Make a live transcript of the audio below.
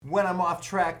When I'm off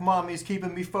track, mommy's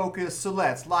keeping me focused, so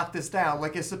let's lock this down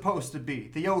like it's supposed to be.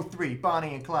 The 03,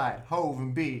 Bonnie and Clyde, Hove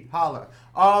and B, holla.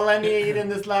 All I need in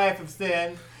this life of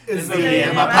sin is me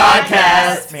and my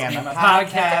podcast. Me and my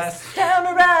podcast. Down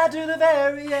the ride to the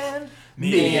very end.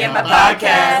 Me and my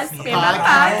podcast. Me and my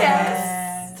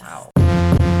podcast.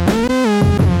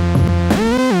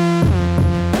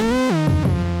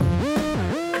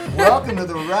 Welcome to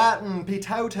the Rotten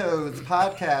Potatoes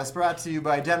podcast, brought to you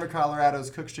by Denver, Colorado's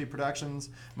Cook Street Productions.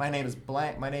 My name is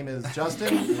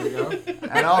Justin. There we go.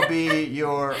 And I'll be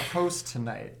your host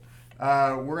tonight.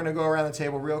 We're going to go around the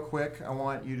table real quick. I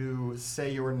want you to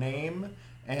say your name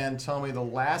and tell me the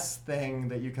last thing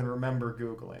that you can remember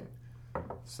Googling.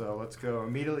 So let's go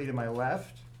immediately to my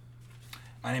left.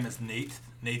 My name is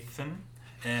Nathan,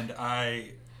 and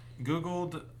I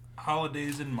Googled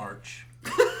holidays in March.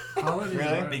 Holidays?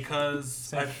 Really?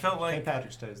 Because I felt like St.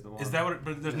 Patrick's Day is the one. Is that what?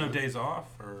 But there's no days off,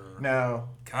 or no?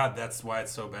 God, that's why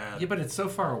it's so bad. Yeah, but it's so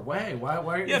far away.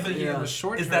 Why? Yeah, but the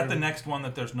short is term? that the next one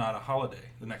that there's not a holiday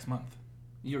the next month?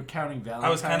 You're counting Valentine's I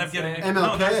was kind of getting Day? MLK.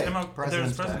 No, there's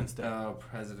President's Day. Oh,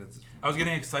 President's. I was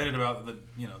getting excited about the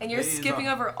And you're skipping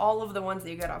over all of the ones that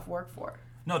you get off work for.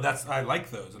 No, I like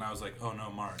those, and I was like, oh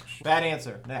no, March. Bad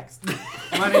answer. Next.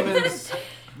 My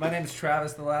name is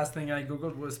Travis. The last thing I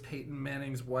Googled was Peyton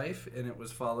Manning's wife, and it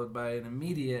was followed by an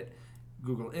immediate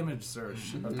Google image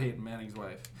search of Peyton Manning's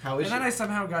wife. How is and then she? I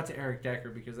somehow got to Eric Decker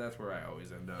because that's where I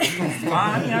always end up.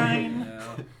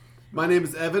 My name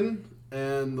is Evan,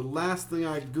 and the last thing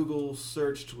I Google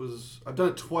searched was, I've done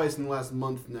it twice in the last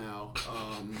month now,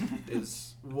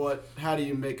 is how do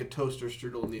you make a toaster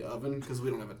strudel in the oven? Because we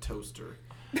don't have a toaster.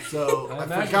 So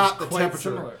I forgot the temperature.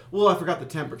 Similar. Well, I forgot the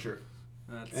temperature.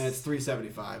 That's, And it's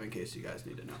 375 in case you guys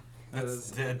need to know.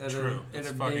 That's dead true. An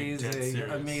It's fucking dead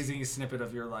serious. amazing snippet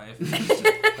of your life.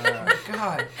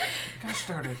 God, gosh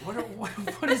darn it!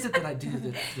 What is it that I do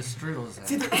that the strudels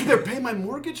It's either pay my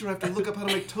mortgage or I have to look up how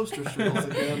to make toaster strudels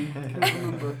again. I can't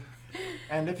remember.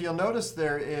 And if you'll notice,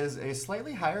 there is a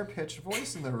slightly higher pitched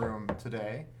voice in the room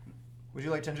today. Would you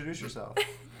like to introduce yourself?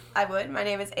 I would. My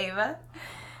name is Ava.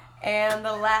 And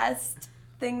the last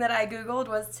thing that I Googled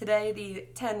was today the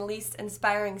 10 least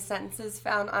inspiring sentences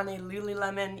found on a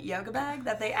Lululemon yoga bag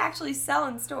that they actually sell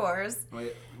in stores.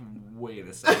 Wait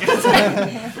a second.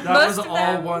 That was Most of all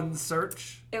them- one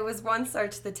search? It was one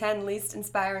search, the 10 least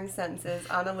inspiring sentences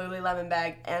on a Lululemon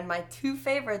bag, and my two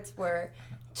favorites were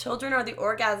children are the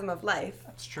orgasm of life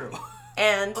That's true.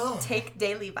 and take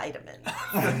daily vitamins.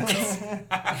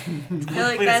 I feel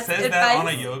like Wait, it that's says advice that on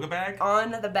a yoga bag?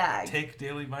 on the bag. Take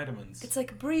daily vitamins. It's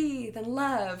like breathe and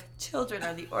love. Children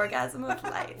are the orgasm of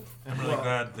life. I'm really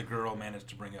glad the girl managed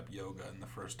to bring up yoga in the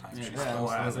first time she Yeah, spoke.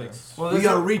 I was about like, it. Well, We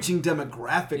are reaching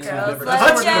demographics we've Girls never love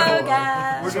touched before.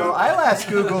 yoga. So I last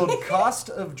Googled cost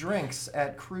of drinks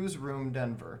at Cruise Room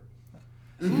Denver.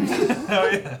 Oh,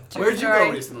 yeah. Where'd you go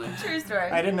story. recently? True story.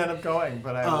 I didn't end up going,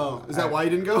 but Is that why you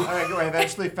didn't go? I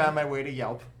eventually found my way to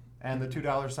Yelp, and the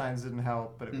 $2 signs didn't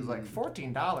help, but it was like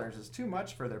 $14 is too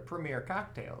much for their premier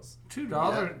cocktails.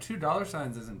 $2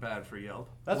 signs isn't bad for Yelp.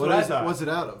 That's What what I is it? thought. What's it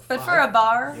out of? But 5? for a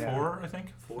bar, Yeah. 4, I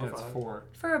think. 4 or It's 5? 4.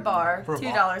 for a bar, For a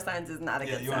 $2 bar. signs is not a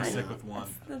Yeah, good you want to sign. stick with one.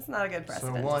 That's not a good So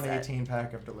precedent. one to set.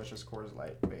 18-pack of delicious Coors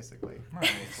Light, basically.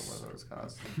 Nice. That's what those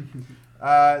cost.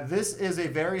 This is a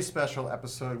very special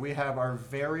episode. We have our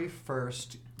very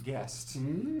first guest.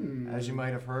 As you might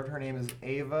have heard, her name is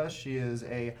Ava. She is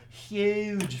a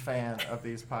huge fan of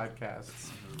these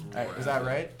podcasts. Is that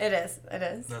right? It is. It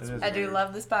is. That's It is. I do weird.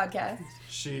 love this podcast.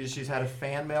 She's had a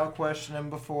fan mail question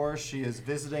in before. She is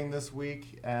visiting this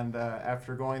week, and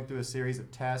after going through a series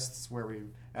of tests where we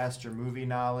asked your movie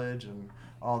knowledge and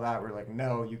all that, we're like,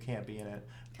 no, you can't be in it.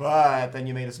 But then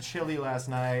you made us chili last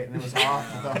night, and it was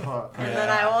off the hook. And then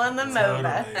I won the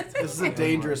MOBA. Totally. This is a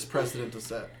dangerous precedent to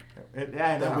set. I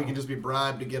know. That we can just be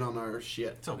bribed to get on our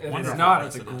shit. It's a It wonderful is not.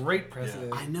 It's a precedent. great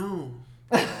precedent. I know.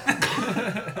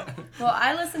 Well,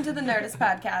 I listen to the Nerdist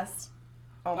podcast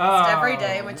almost every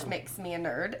day, which makes me a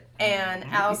nerd. And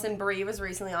Allison Brie was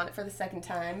recently on it for the second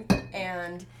time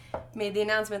and made the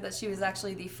announcement that she was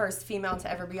actually the first female to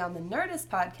ever be on the Nerdist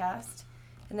podcast.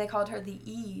 And they called her the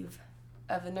Eve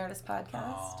of the Nerdist podcast.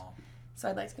 Oh. So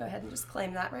I'd like to go ahead and just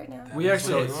claim that right now. We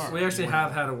actually you are.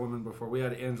 have had a woman before. We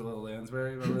had Angela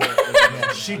Lansbury. Remember that?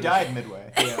 Yeah, she died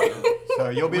midway. Yeah. So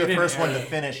you'll be We the didn't first one air to it.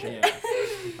 finish it.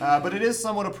 Yeah. But it is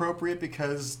somewhat appropriate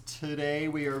because today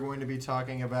we are going to be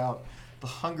talking about the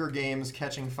Hunger Games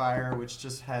Catching Fire, which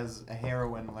just has a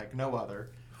heroine like no other.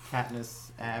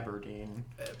 Katniss Aberdeen.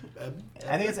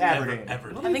 I think it's Aberdeen.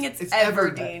 Everdeen. I think it's It's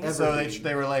Everdeen. Ever- So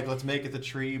they were like, let's make it the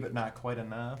tree, but not quite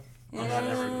enough. I'm not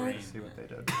evergreen. See what they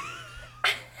did.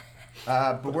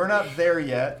 But we're not there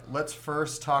yet. Let's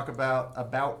first talk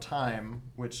About Time,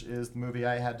 which is the movie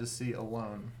I had to see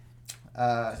alone.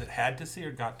 Is it had to see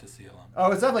or got to see alone?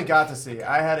 Oh, it's definitely got to see.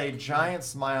 I had a giant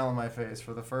smile on my face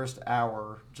for the first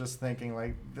hour, just thinking,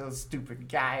 like, those stupid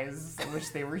guys. I wish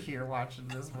they were here watching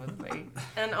this movie.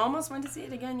 And almost went to see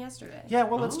it again yesterday. Yeah,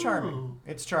 well, it's charming.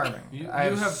 It's charming. You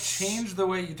have changed the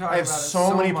way you talk about it. I have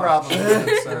so many much. problems with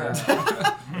it,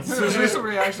 sir. His initial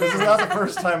reaction This is not the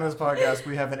first time in this podcast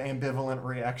we have an ambivalent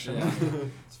reaction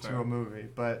to a movie.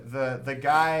 But the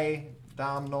guy,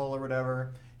 Dom Knoll or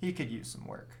whatever, he could use some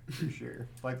work, for sure.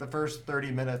 Like, the first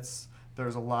 30 minutes,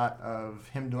 there's a lot of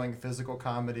him doing physical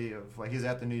comedy of, like, he's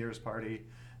at the New Year's party,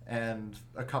 and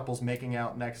a couple's making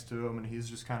out next to him, and he's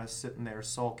just kind of sitting there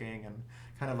sulking, and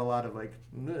kind of a lot of, like,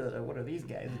 what are these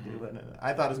guys doing? And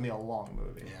I thought it was going to be a long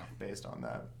movie based on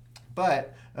that.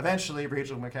 But eventually,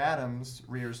 Rachel McAdams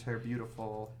rears her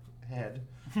beautiful head.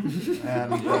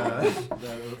 And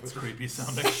It's creepy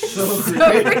sounding. So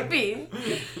creepy.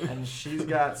 and she's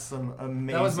got some amazing.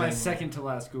 That was my second to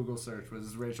last Google search,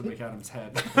 was Rachel McAdams'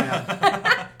 head.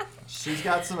 Yeah. She's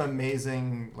got some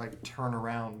amazing, like,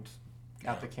 turnaround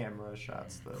at the camera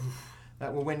shots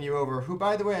that will win you over. Who,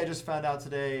 by the way, I just found out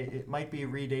today, it might be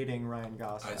redating Ryan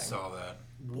Gosling. I saw that.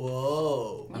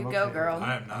 Whoa. You I'm go, okay. girl.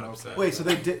 I am not upset. Wait, so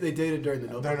they dated during the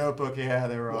Notebook? Their Notebook, yeah,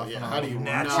 they were Well, off. yeah, and how on. do you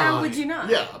Naturally. not? How would you not?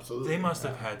 Yeah, absolutely. They must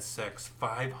have had sex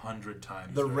 500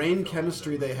 times. The during rain film.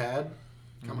 chemistry they had.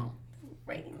 Come on.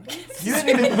 Rain. You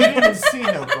didn't even see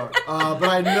Notebook. But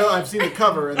I know I've seen the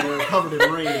cover and they're covered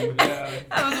in rain. That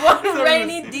was one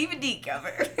rainy DVD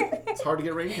cover. It's hard to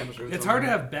get rain chemistry. with It's hard to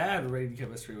someone. have bad rain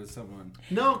chemistry with someone.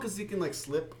 No, because you can like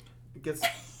slip. It gets.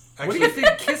 What do you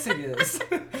think kissing is?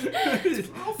 I'll You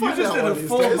find just out did one a of these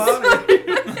full days.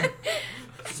 body.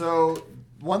 So,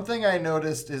 one thing I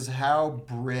noticed is how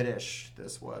British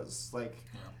this was. Like,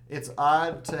 it's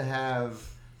odd to have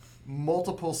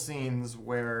multiple scenes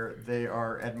where they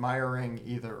are admiring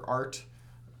either art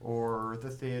or the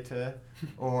theater,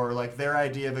 or like their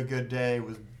idea of a good day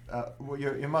was, well,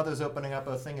 your mother's opening up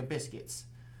a thing of biscuits.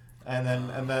 And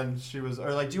then she was,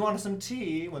 or like, do you want some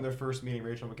tea? When they're first meeting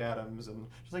Rachel McAdams, and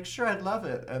she's like, sure, I'd love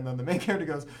it. And then the main character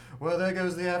goes, well, there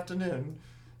goes the afternoon.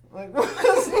 Like, what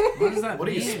What does that What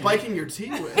are mean? you spiking your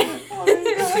tea with? Do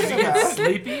you get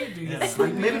sleepy? Do you get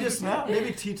sleepy?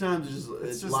 Maybe tea times is just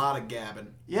It's a just- lot of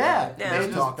gabbing. Yeah, Yeah. they Just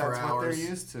just, talk for that's what hours. they're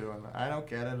used to, and I don't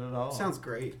get it at all. Sounds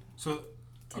great. So,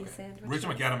 Tea okay. sandwich.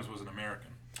 Rachel McAdams was an American.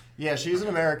 Yeah, she's an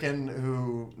American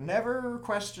who never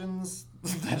questions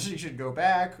that she should go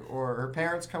back, or her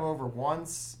parents come over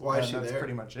once. Why is and she that's there?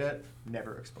 pretty much it.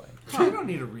 Never explained. You don't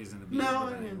need a reason to be No,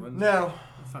 with I mean- anyone. No,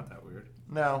 It's not that weird.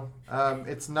 no.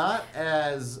 It's not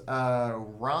as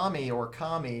Rami or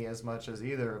Kami as much as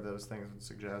either of those things would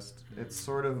suggest. It's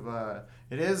sort of,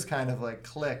 it is kind of like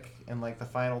Click, and like the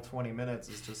final 20 minutes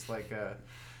is just like,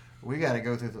 we got to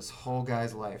go through this whole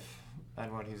guy's life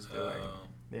and what he's doing.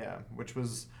 Yeah, which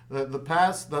was the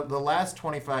last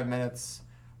 25 minutes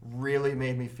really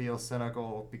made me feel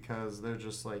cynical, because they're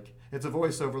just like, it's a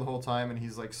voiceover the whole time, and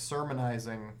he's like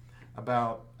sermonizing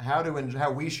about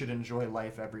how we should enjoy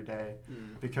life every day,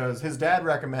 because his dad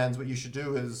recommends what you should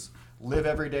do is live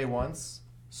every day once,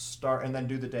 start, and then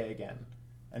do the day again,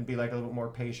 and be like a little bit more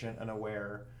patient and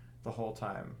aware the whole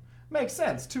time. Makes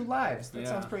sense. 2 lives. That Yeah.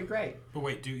 sounds pretty great. But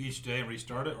wait, do each day and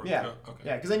restart it? Or Yeah. Okay.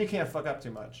 Yeah, because then you can't fuck up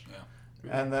too much. Yeah.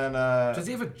 And then Does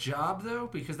he have a job, though?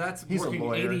 Because that's He's a working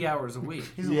lawyer. 80 hours a week.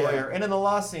 he's a Yeah. lawyer, and in the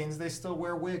law scenes, they still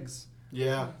wear wigs.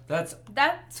 Yeah. That's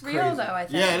That's real, crazy. though, I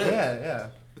think. Yeah, it is. Yeah.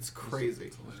 It's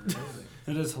crazy.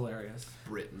 it is hilarious.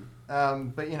 Britain.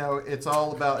 But it's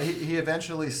all about. He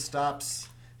eventually stops.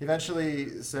 He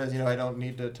eventually says, I don't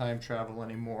need to time travel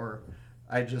anymore.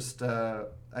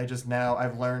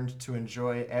 I've learned to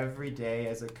enjoy every day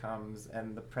as it comes,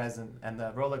 and the present, and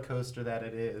the roller coaster that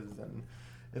it is, and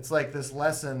it's like this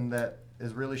lesson that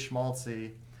is really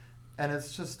schmaltzy. And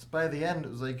it's just, by the end,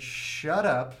 it was like, shut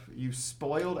up, you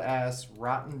spoiled ass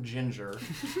rotten ginger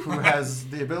who has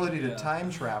the ability to time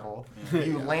travel.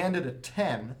 You landed at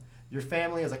 10. Your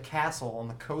family has a castle on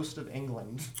the coast of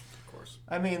England. Of course.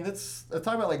 I mean, it's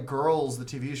talking about like Girls, the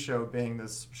TV show, being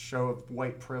this show of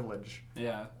white privilege.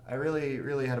 Yeah. I really,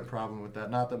 really had a problem with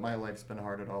that. Not that my life's been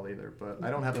hard at all either, but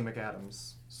I don't have the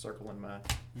McAdams circle in my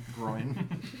groin.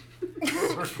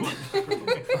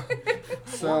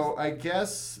 So I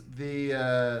guess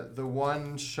the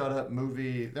one shut up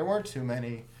movie, there weren't too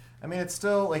many. I mean, it's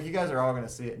still like, you guys are all going to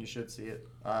see it, and you should see it.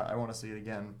 I want to see it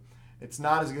again. It's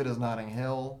not as good as Notting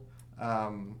Hill.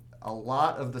 A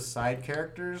lot of the side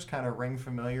characters kind of ring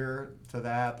familiar to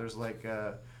that. There's like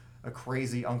a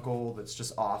crazy uncle that's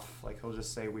just off. Like, he'll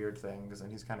just say weird things,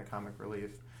 and he's kind of comic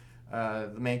relief.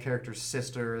 The main character's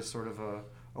sister is sort of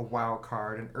a wild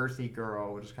card, an earthy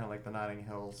girl, which is kind of like the Notting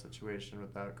Hill situation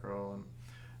with that girl.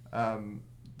 And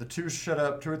the two or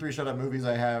three shut up movies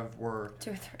I have were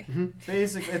 2 or 3.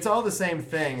 basically it's all the same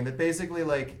thing. And that basically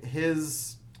like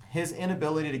his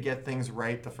inability to get things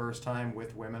right the first time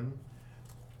with women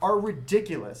are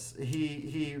ridiculous.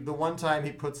 The one time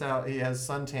he has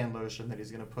suntan lotion that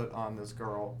he's gonna put on this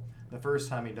girl. The first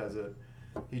time he does it,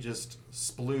 he just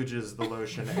splooges the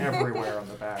lotion everywhere on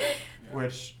the back,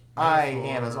 which I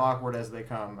am as awkward as they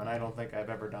come, and I don't think I've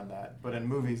ever done that. But in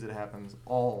movies, it happens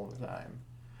all the time.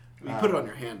 You put it on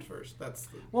your hand first. That's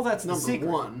the number secret.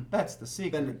 one. That's the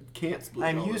secret. Then it can't split.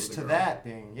 I'm used to that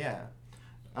being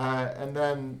and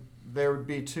then there were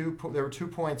 2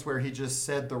 points where he just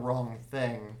said the wrong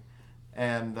thing,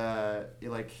 and Rachel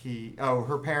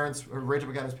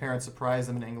McAdams' parents surprised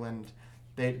them in England.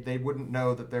 They wouldn't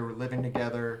know that they were living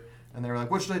together, and they were like,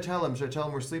 "What should I tell him? Should I tell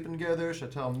him we're sleeping together? Should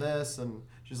I tell him this?" And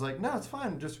she's like, "No, it's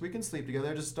fine. Just we can sleep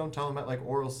together. Just don't tell him about like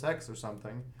oral sex or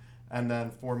something." And then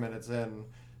 4 minutes in,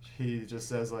 he just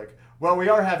says like, "Well, we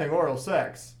are having oral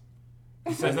sex."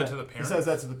 He says that to the parents? He says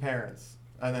that to the parents.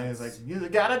 And then he's like, "You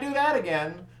gotta do that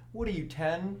again." What are you,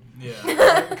 10?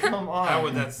 Yeah. Come on. How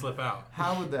would that slip out?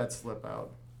 How would that slip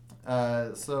out?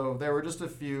 So there were just a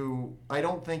few. I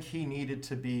don't think he needed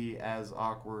to be as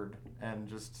awkward and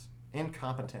just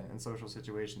incompetent in social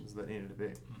situations that needed to be.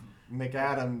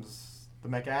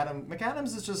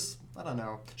 McAdams is just, I don't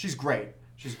know. She's great.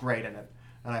 She's great in it.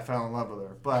 And I fell in love with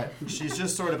her. But she's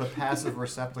just sort of a passive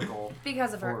receptacle.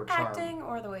 Because of her for charm. acting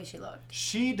or the way she looked?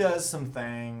 She does some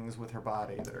things with her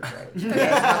body that are great.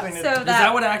 Okay. Is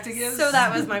that what acting is? So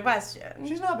that was my question.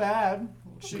 She's not bad.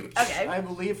 Okay. I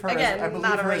believe her. Again, I believe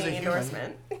not a her as a ringing human.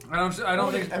 endorsement. I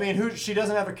don't think. I mean, she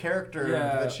doesn't have a character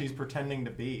Yeah. that she's pretending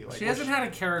to be. Like, She hasn't had a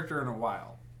character in a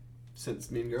while. Since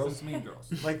Mean Girls. Since Mean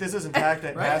Girls. Like this isn't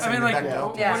tactic Right? passing I mean, like, Rebecca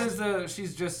Delta. what is the?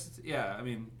 She's just, I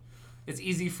mean, it's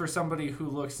easy for somebody who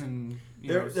looks in.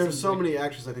 There's so many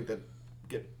actors I think that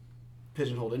get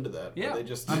pigeonholed into that. Yeah, They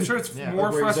just, I'm sure it's Yeah. more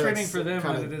whereas frustrating it's for them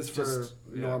kinda than it is for just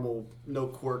normal, no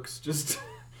quirks. Just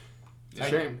it's a I-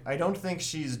 shame. I don't think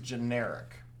she's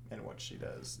generic in what she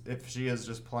does. If she is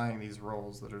just playing these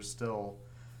roles that are still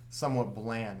somewhat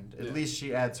bland, at least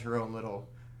she adds her own little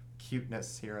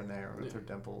cuteness here and there with her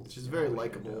dimples. She's you very know, what you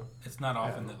can likable. do. It's not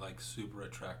often that like super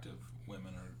attractive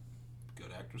women are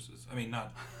good actresses. I mean,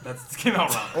 not that's came out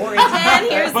wrong. Or And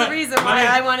here's But- the reason why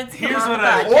I wanted to come here's on what the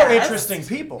I- podcast. or interesting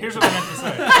people. Here's what I meant to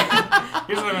say.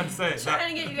 Here's what I meant to say.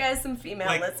 Trying to get you guys some female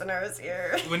Like- listeners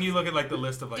here. When you look at like the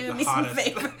list of like Do the me some hottest,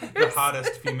 favors. the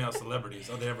hottest female celebrities,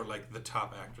 are they ever like the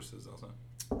top actresses also?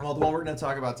 Well, the one we're going to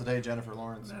talk about today, Jennifer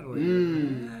Lawrence.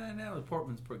 Natalie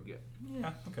Portman's pretty good.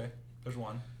 Yeah, okay. There's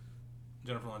one.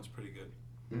 Jennifer Lawrence is pretty good.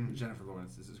 Jennifer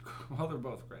Lawrence is well, they're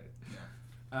both great.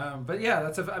 Yeah. But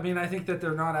yeah, I mean, I think that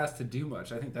they're not asked to do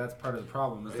much. I think that's part of the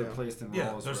problem is they're placed in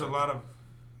Yeah, roles. there's a where- lot of.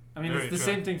 I mean, very it's the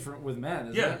same attractive- thing with men,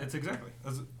 isn't Yeah, it? it's exactly.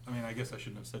 I mean, I guess I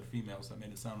shouldn't have said females. That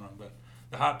made it sound wrong. But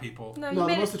the hot people. No, No,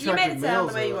 the most you made it attractive sound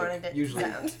the males way are, you like, wanted it usually- to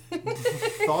sound.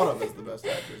 Thought of as the best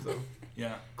actors though.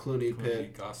 Yeah. Clooney, Clooney,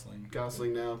 Pitt, Gosling.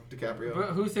 Gosling now, DiCaprio. But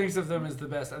who thinks of them as the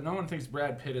best? No one thinks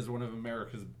Brad Pitt is one of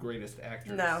America's greatest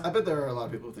actors. No. I bet there are a lot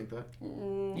of people who think that.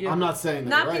 Yeah. I'm not saying that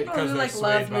Not you're right. people who they're like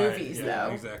swayed love by it. movies Yeah,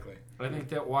 though. exactly. I think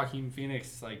that Joaquin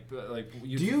Phoenix, like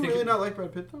you. Do you think really not like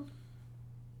Brad Pitt though?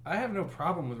 I have no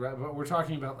problem with Brad, but we're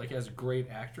talking about like as great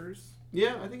actors.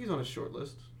 Yeah, I think he's on a short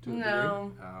list. To a degree.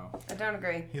 No, Oh. I don't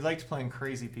agree. He liked playing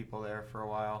crazy people there for a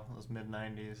while. Those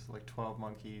mid-90s, like 12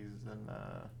 Monkeys and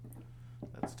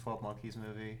that's 12 Monkeys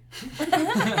movie.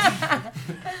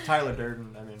 Tyler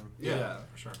Durden, I mean. Yeah.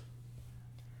 For sure.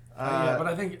 Yeah, but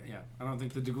I think I don't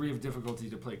think the degree of difficulty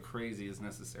to play crazy is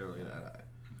necessarily that high.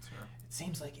 It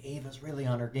seems like Ava's really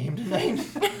on her game tonight.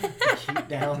 Keep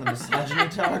down the misogyny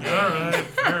talk. All right,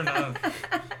 fair enough.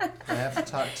 I have to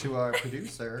talk to our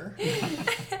producer.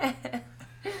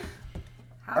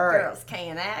 Hot All right. girls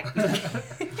can't act.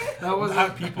 That was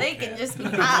Hot people. They can just be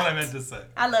That's what I hot. meant to say.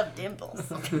 I love dimples.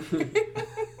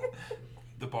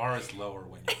 The bar is lower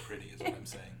when you're pretty, is what I'm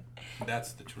saying.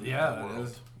 That's the truth Yeah, of the that world.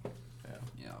 is.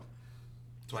 Yeah.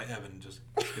 That's why Evan just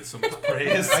gets so much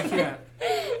praise. I can't.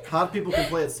 Hot people can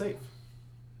play it safe.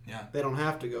 Yeah. They don't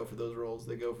have to go for those roles.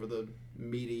 They go for the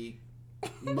meaty,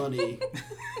 money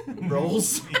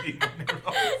roles.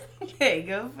 They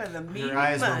go for the meaty Your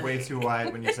eyes money. were way too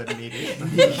wide when you said meaty.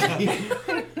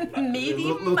 Meaty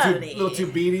little money. little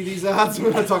too beady these odds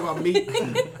when I talk about meat.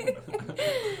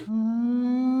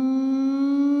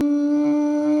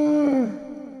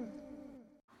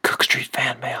 Cook Street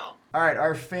fan mail. All right,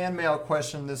 our fan mail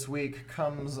question this week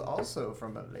comes also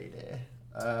from a lady.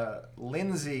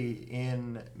 Lindsay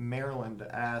in Maryland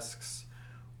asks,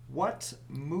 what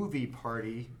movie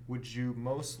party would you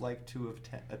most like to have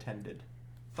attended?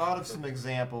 Thought of some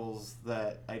examples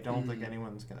that I don't think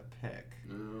anyone's going to pick.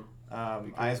 No.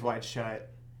 Eyes Wide Shut.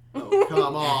 Oh,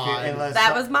 come on. Unless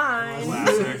That was mine.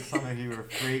 unless some of you are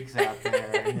freaks out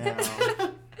there. You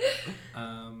know.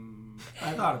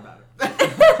 I thought about it.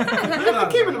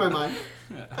 It came into my mind.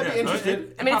 I'd be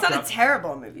interested. I mean, it's popped not a up.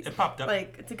 terrible movie. It popped up.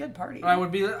 Like, it's a good party. I'd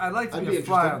like to I'd be be a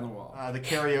fly interested. on the wall. The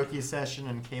karaoke session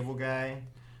and Cable Guy.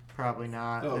 Probably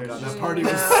not. Oh, There's God, just, that party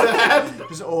was sad.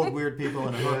 just old weird people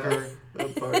and a hooker.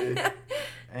 That party.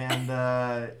 And,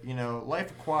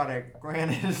 Life Aquatic,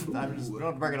 granted, we don't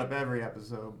have to bring it up every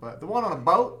episode, but the one on a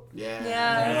boat? Yeah.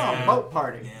 Yeah. A boat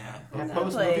party. Yeah. And That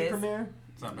post movie plays. premiere?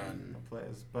 It's not bad. That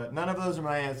plays. But none of those are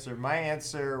my answer. My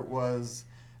answer was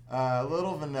a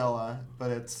little vanilla,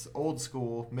 but it's old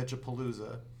school,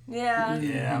 Mitchapalooza. Yeah.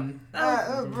 Yeah. That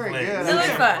was pretty Plays. good. It was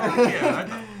fun.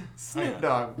 Yeah. Snoop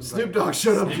Dogg. Snoop Dogg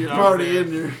showed up to your Snoop Dogg's party there.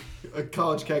 and you're a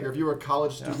college kegger. If you were a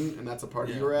college student and that's a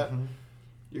party you were at,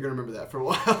 you're going to remember that for a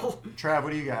while. Trav,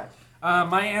 what do you got?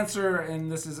 My answer,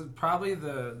 and this is probably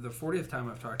the 40th time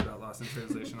I've talked about Lost in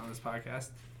Translation on this podcast,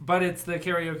 but it's the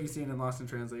karaoke scene in Lost in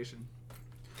Translation.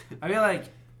 I feel like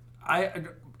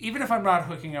even if I'm not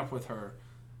hooking up with her,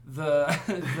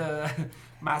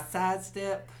 my side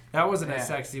step, that wasn't as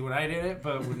sexy when I did it,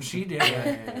 but when she did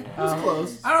it, It was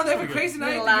close. I don't know. They have a crazy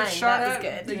night. You're They lying, get shot that was at.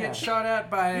 good. They Yeah. get shot at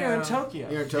by. You're in Tokyo.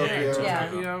 You're in Tokyo. Yeah.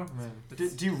 Tokyo.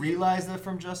 Do you realize that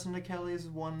from Justin to Kelly's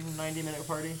 90-minute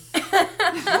party?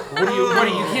 What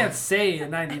do you can't say a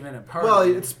 90-minute party. Well,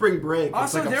 it's spring break.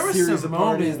 Also, it's like there a was series some of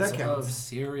parties. moments That of counts.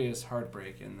 serious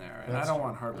heartbreak in there, and That's I don't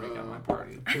want heartbreak on my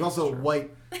party. There's also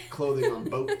white clothing on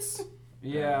boats.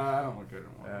 Yeah, I don't look good in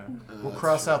Yeah. one. We'll that's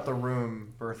cross true. out the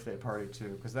Room birthday party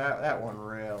too, because that one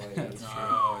really is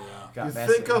Oh, yeah. got You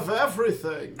messy. think of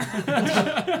everything.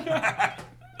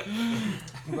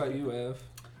 What about you, Ev?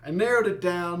 I narrowed it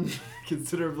down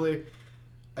considerably.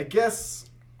 I guess.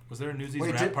 Was there a Newsies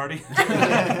Wait, rap party? Was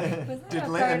there Did, a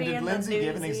Lin- party did in the Lindsay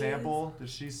give an Newsies? example? Did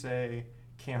she say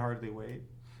 "Can't hardly wait"?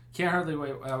 Can't hardly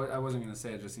wait. I wasn't going to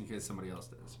say it just in case somebody else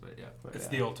does, but yeah. But It's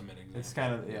yeah. the ultimate example. It's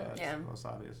kind of it's Yeah. the most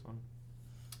obvious one.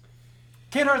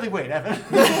 Can't hardly wait, Evan.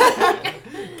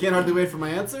 Can't hardly wait for my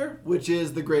answer, which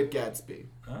is The Great Gatsby.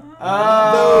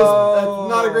 Oh.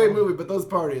 That's not a great movie, but those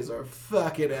parties are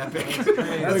fucking epic. Like,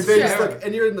 That's they just fair. like,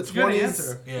 and you're in the It's a good 20s.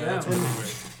 answer. Yeah, that's And- really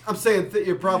great. I'm saying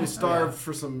you're probably starved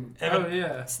for some Oh,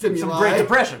 yeah. stimuli. Some Great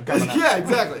Depression coming up. Yeah,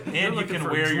 exactly. And you looking can for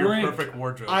a wear your drink. perfect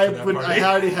wardrobe I to that would. party. I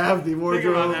already have the Think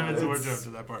wardrobe. about Evan's It's- wardrobe to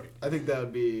that party. I think that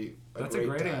would be. That's a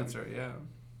great time. answer, yeah.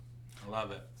 I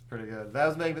love it. It's pretty good. That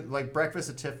was maybe like Breakfast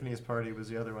at Tiffany's party was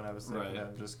the other one I was thinking Right.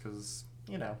 of, just because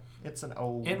it's an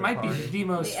old. It might be party. the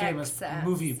most The famous excess.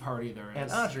 movie party there is.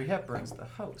 And Audrey Hepburn's the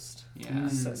host. Yeah.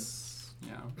 Sis.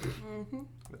 Yeah.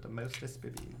 With the mostest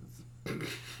bibbies.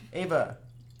 Ava.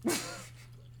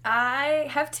 I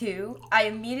have two. I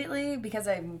immediately, because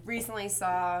I recently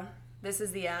saw This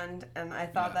Is the End, and I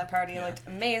thought that party looked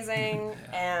amazing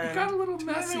It got a and little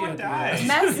messy Everyone at the died. end.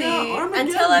 messy Armageddon,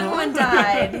 until huh? everyone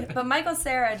died. But Michael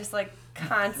Cera just like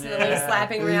constantly Yeah.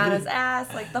 slapping Rihanna's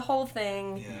ass, like the whole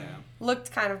thing Yeah.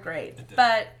 looked kind of great. It did.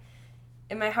 But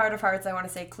in my heart of hearts, I want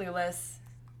to say Clueless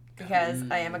because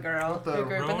I am a girl With the who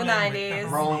grew up in the Ronan 90s.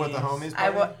 McDonald. Rolling with the homies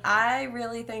party. I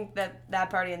really think that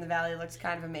party in the Valley looked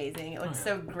kind of amazing. It looked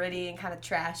so gritty and kind of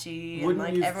trashy, and Wouldn't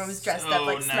like you everyone was dressed so up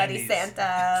like slutty 90s.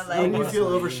 Santa. Wouldn't you Like, feel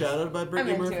overshadowed by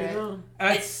Brittany into Murphy it.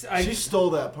 though? She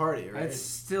stole that party, right? It's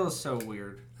still so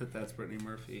weird that that's Brittany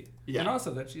Murphy. Yeah. And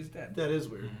also that she's dead. That is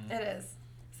weird. it is.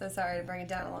 So sorry to bring it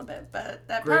down a little bit, but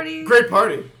that Great, party. great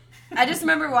party. I just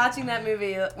remember watching that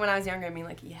movie when I was younger and being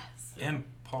like, yes, And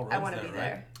Paul Rudd's I want to there, be right?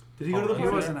 there. Did he go to the He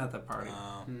party? wasn't at the party.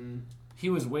 Um, He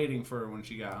was waiting for her when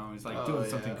she got home. He's like Oh, doing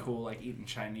something yeah. cool, like eating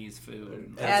Chinese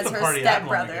food. that's As the her party I'd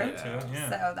wanna stepbrother. go to, yeah.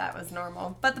 So that was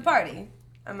normal. But the party,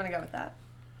 I'm gonna go with that.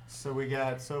 So we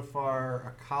got so far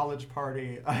a college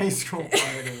party, a high school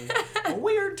party, a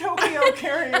weird Tokyo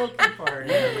karaoke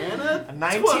party, Anna? a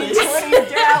 1920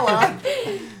 gala.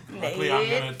 Luckily, I'm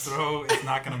gonna Nate. throw. It's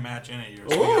not gonna match any of yours.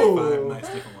 We Ooh. got 5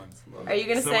 nice different ones. Are you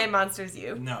gonna So- say Monsters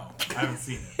U? No, I haven't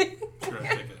seen it. Sure, I'll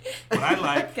pick it. What I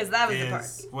like 'Cause that was the is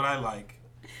part. what I like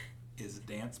is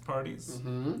dance parties.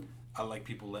 Mm-hmm. I like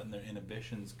people letting their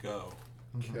inhibitions go,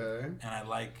 Okay. and I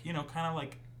like kind of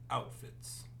like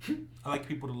outfits. I like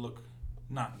people to look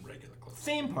not in regular clothes.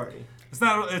 Theme party. It's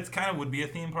not. It's kind of would be a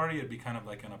theme party. It'd be kind of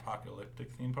like an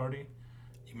apocalyptic theme party.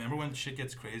 remember when shit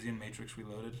gets crazy in Matrix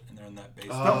Reloaded and they're in that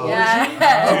basement? Oh. Yes. Dude,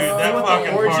 that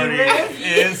fucking Orgy party rave?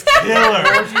 is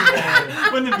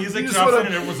killer. When the music just drops wanna- in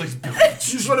and everyone's like,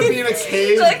 You just want to be in a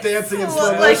cave dancing in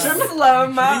slow like motion. slow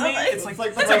mo. kidding me? It's like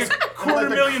It's it's like like a the quarter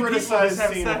million people criticized just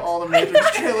have scene sex. of all the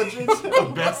Matrix trilogies.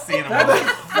 The best scene of That's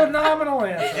all. a phenomenal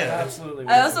answer. Yeah. Absolutely.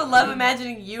 I also love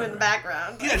imagining you in the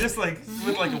background. Yeah, just like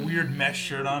with like a weird mesh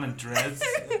shirt on and dreads.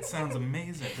 It sounds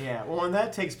amazing. Yeah, well, and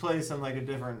that takes place in like a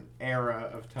different era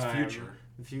of It's time. future.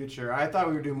 The future. I thought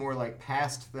we would do more like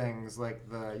past things, like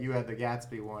you had the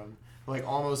Gatsby one, like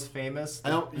Almost Famous. I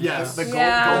don't. Yes. The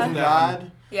Yeah. Golden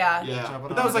God. Yeah. Yeah, Jumping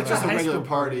but that was like on just a high regular school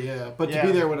party. Yeah, but to Yeah.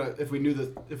 be there when if we knew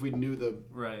the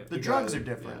Right. The The drugs guy- are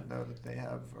different though that they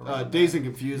have. around Dazed that. and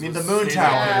Confused. I mean, the was- Moon Dazed Tower.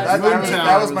 and That, Confused. that was, Moon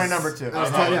that was Tower my was- number 2. that was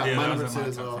Oh, tough. yeah, Yeah, that my was number in 2 my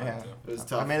as top well. five, Yeah. too. It was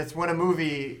tough. I mean, it's when a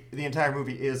movie, the entire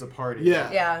movie is a party.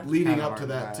 Yeah, Yeah. leading Kinda up to hard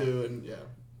that to too, and yeah.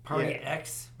 Party Yeah.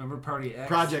 X. Remember Party X?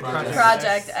 Project X.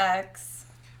 Project X.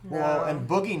 Well, No. and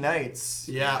Boogie Nights.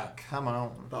 Yeah. Come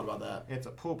on. Thought about that. It's a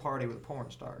pool party with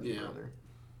porn stars. Yeah. Brother.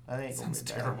 That ain't gonna Sounds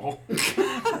be bad. terrible.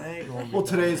 That ain't gonna be Well, bad.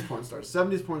 today's porn stars.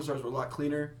 70s porn stars were a lot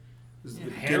cleaner. This is the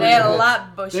hairy. They had a bits.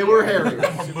 lot bushier. They were hairy.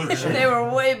 More bushy. They were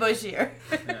way bushier.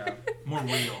 Yeah. More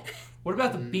real. What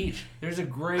about the beach? There's a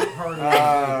great party.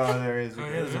 Oh, there is. Oh,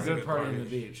 yeah, There's a that's a good good party party. on the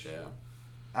beach. Yeah.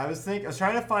 I was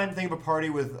trying to think of a party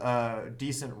with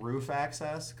decent roof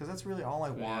access because that's really all I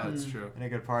Yeah, want that's true. in a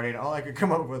good party. And all I could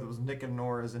come up with was Nick and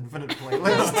Nora's Infinite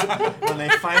Playlist when they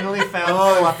finally found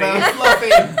Oh, Fluffy. found Fluffy.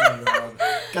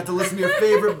 Got to listen to your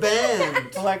favorite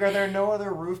band. Like, are there no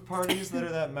other roof parties that are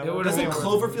that memorable? would've Doesn't been-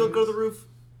 Cloverfield go to the roof?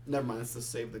 Never mind. It's to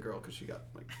save the girl because she got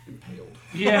like impaled.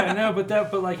 Yeah, I know,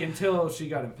 but like until she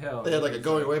got impaled, They had like a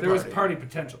going away there party. was party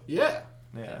potential. Yeah.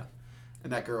 Yeah.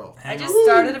 And that girl. I just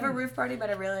started of a roof party, but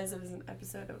I realized it was an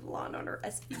episode of Law and Order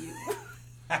SVU.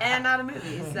 And not a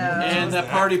movie, so. And that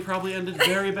party probably ended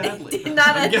very badly.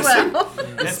 Not as guessing. well.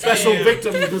 That special cute.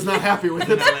 victim was not happy with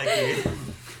it.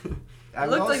 I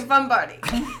was Looked like a fun party.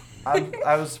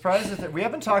 I was surprised that we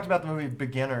haven't talked about the movie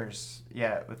Beginners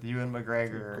yet with Ewan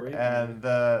McGregor Great and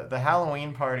the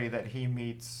Halloween party that he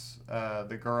meets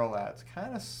the girl at. It's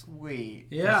kind of sweet.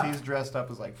 'Cause Yeah. he's dressed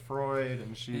up as like Freud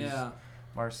and she's Yeah.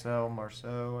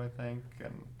 Marceau, I think,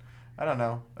 and I don't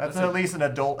know. That's That's at least an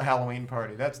adult Halloween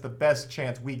party. That's the best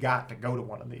chance we got to go to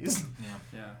one of these. Yeah.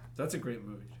 Yeah, that's a great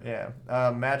movie. Yeah.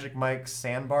 Magic Mike's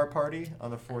Sandbar Party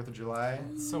on the 4th of July.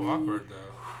 It's so awkward though.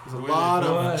 There's a lot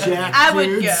of What? Jack I would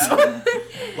dudes. go.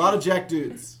 A lot of Jack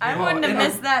dudes. I Well, wouldn't have and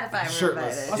missed that if I were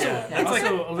shirtless. invited. Also, Yeah, that's like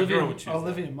also a Olivia, girl would choose that.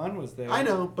 Olivia Munn was there. I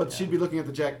know, but she'd be looking at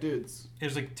the Jack dudes.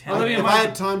 There's like 10. Olivia If Munn- I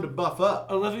had time to buff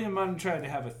up, Olivia Munn tried to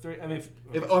have a three. I mean,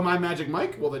 am I Magic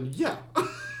Mike? Well then, yeah.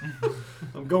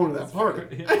 I'm going to that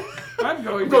party. I'm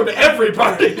going. I'm going to every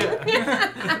party.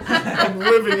 I'm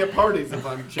living at parties if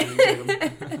I'm Channing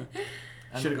Tatum.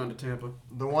 Should have gone to Tampa.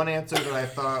 The one answer that I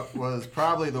thought was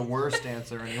probably the worst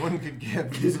answer anyone could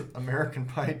give is American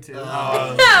Pie 2.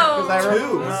 No.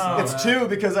 No. It's 2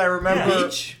 because I remember. Yeah.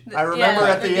 Each? I remember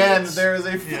Yeah, at the the end beach. there is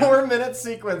a 4-minute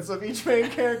sequence of each main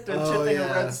character Oh, tipping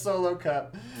yeah. a red solo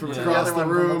cup From to the across other the one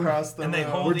from room. across the And they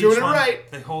room. hold We're each doing it one,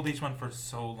 right. They hold each one for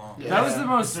so long. Yeah. That was the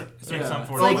most. Is there some Yeah.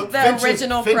 for It's like Well, the Finch's-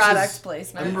 original Finch's- product I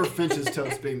placement. remember Finch's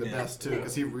toast being the Yeah. best too,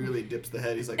 because he really dips the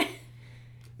head. He's like,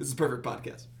 "This is perfect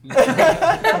podcast."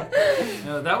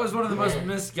 No, that was one of the most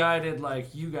misguided.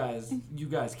 Like you guys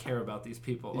care about these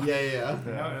people. Yeah.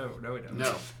 No, we don't.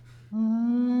 No.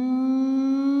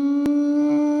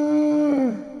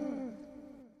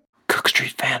 Cook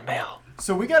Street fan mail.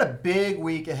 So we got a big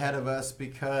week ahead of us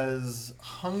because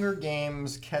Hunger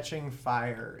Games Catching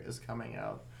Fire is coming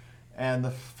out. And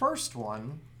the first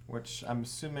one, which I'm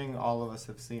assuming all of us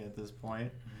have seen at this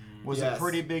point, was Yes. a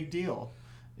pretty big deal.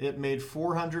 It made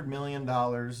 $400 million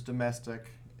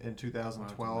domestic in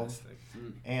 2012 Domestic.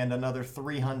 and another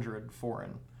 300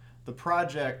 foreign. The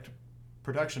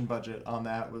production budget on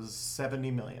that was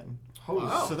 $70 million. Holy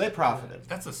wow. So they profited.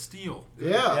 That's a steal.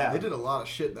 Yeah, Yeah. they did a lot of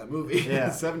shit in that movie.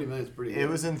 Yeah. 70 minutes is pretty good. It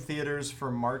was in theaters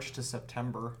from March to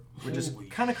September, which is Holy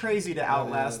kind of crazy to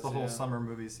outlast is, the whole yeah. summer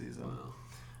movie season. Wow.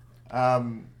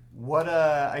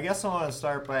 I guess I want to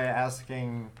start by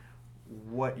asking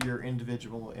what your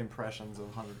individual impressions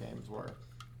of Hunger Games were.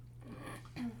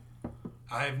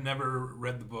 I've never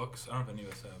read the books. I don't know if any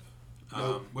of us have.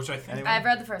 Nope. Which I think Anyone? I've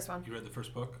read the first one. you read the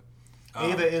first book.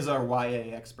 Ava is our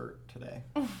YA expert today.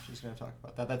 She's going to talk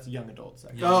about that. That's young adult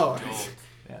section. young Oh. adult.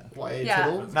 Yeah. YA Yeah.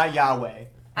 tittle? Not Yahweh.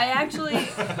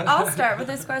 I'll start with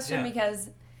this question Yeah. because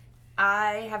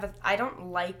I don't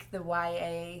like the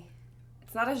YA.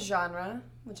 It's not a genre,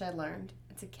 which I learned.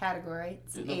 It's a category.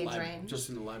 It's an age range. Just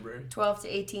in the library. 12 to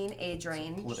 18 age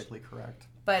range. Politically correct.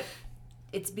 But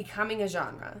it's becoming a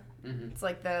genre. Mm-hmm. It's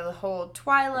like the whole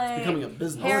Twilight, It's becoming a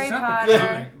business. Harry it's not Potter.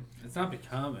 becoming. It's not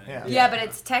becoming. Yeah. Yeah, but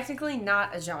it's technically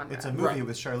not a genre. It's a movie Right.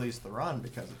 with Charlize Theron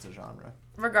because it's a genre.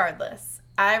 Regardless,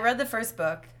 I read the first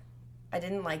book. I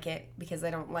didn't like it because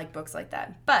I don't like books like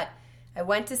that. But I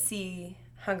went to see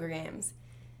Hunger Games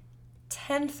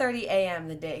 10:30 a.m.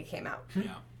 the day it came out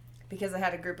Yeah. because I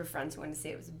had a group of friends who went to see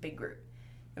it. It was a big group.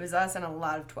 It was us and a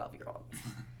lot of 12-year-olds.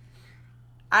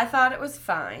 I thought it was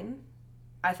fine.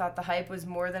 I thought the hype was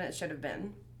more than it should have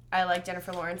been. I like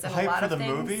Jennifer Lawrence The and a hype lot for of the things.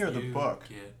 movie or the You book?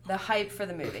 get- The hype for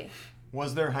the movie.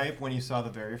 Was there hype when you saw the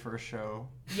very first show?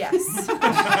 Yes.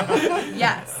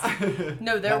 Yes.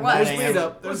 No, there That was. There's 9 lead a.m.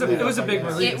 up. It was a big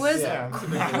guess. release. It was Yeah.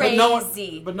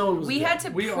 crazy. But no one was We there. had to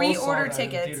We all saw pre-order that in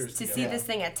tickets theaters to see together. this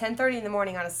thing at 10:30 in the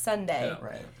morning on a Sunday. Yeah.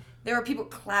 Right. There were people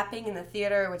clapping in the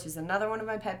theater, which is another one of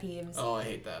my pet peeves. Oh, I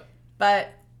hate that. But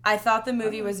I thought the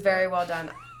movie was very well done.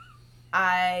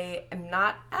 I am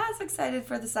not as excited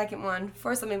for the second one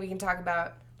for something we can talk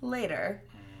about later.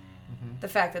 The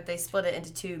fact that they split it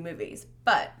into 2 movies.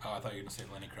 But Oh, I thought you were going to say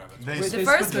Lenny Kravitz. They the split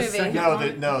first the movie- second No,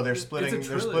 one? they're It's a splitting. They're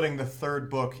trilogy. splitting the third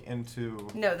book into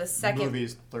no, the second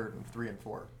movies, 3 and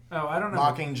 4. Oh, I don't know.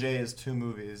 Mockingjay is 2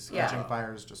 movies. Yeah. Catching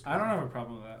Fire is just. I don't have a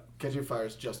problem with that. Catching Fire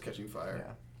is just Catching Fire.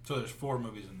 Yeah, So there's 4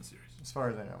 movies in the series. as far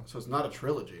as I know. So it's not a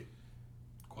trilogy.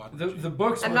 Quadrilogy. The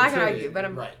books. I'm are not the gonna trilogy. argue,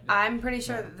 but Right. I'm pretty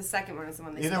sure that the second one is the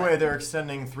one they Either split. way, they're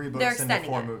extending 3 books They're into extending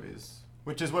 4 it. movies,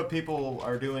 which is what people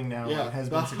are doing now. Yeah, and has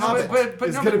The been Hobbit. successful. But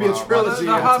It's no, going to be a well, trilogy.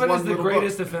 The and it's Hobbit one is the little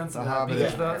greatest book. defense of The that Hobbit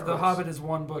because is- the, of the course. Hobbit is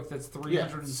one book that's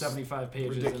 375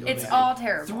 pages. ridiculous. and It's Yeah. all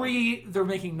terrible. 3. They're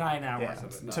making 9 hours Yeah,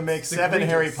 of it. nuts. to make It's 7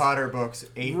 Harry egregious. Potter books,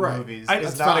 8 Right. movies I- is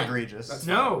That's not fine. egregious. That's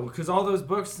No, because all those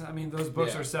books. I mean, those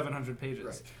books Yeah. are 700 pages.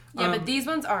 Right. Yeah, but Um, these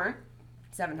ones aren't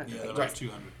 700 Yeah, pages. they're like Right.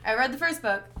 200. I read the first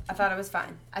book. I thought it was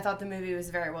fine. I thought the movie was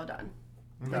very well done,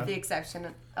 with Okay. the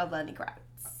exception of Lenny Kravitz.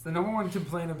 The number one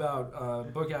complaint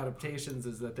about book adaptations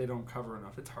is that they don't cover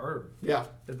enough. It's hard. Yeah.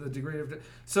 At the degree of.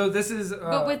 So this is.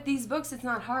 But with these books, it's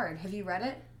not hard. Have you read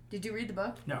it? Did you read the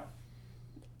book? No.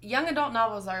 Young adult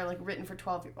novels are like written for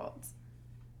 12-year-olds.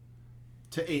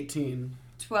 To 18.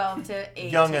 12 to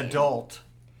 18. Young adult.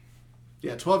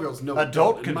 Yeah, 12-year-olds know.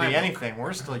 Adult in could my be book. anything.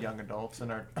 We're still young adults in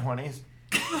our 20s.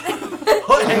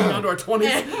 Hanging on to our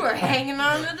 20s. We're hanging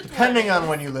on to the Depending 20s. on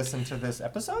when you listen to this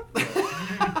episode.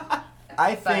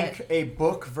 I think a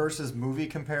book versus movie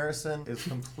comparison is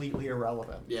completely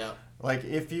irrelevant. Yeah. Like,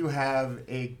 if you have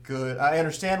a good... I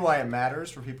understand why it matters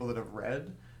for people that have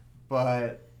read,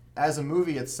 but as a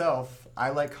movie itself, I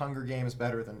like Hunger Games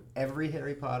better than every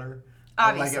Harry Potter.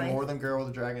 I like Obviously. it more than Girl with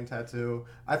a Dragon Tattoo.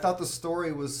 I thought the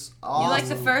story was You awesome. liked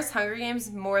the first Hunger Games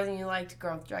more than you liked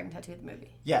Girl with the Dragon Tattoo, the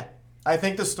movie. Yeah. I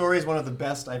think the story is one of the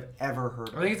best I've ever heard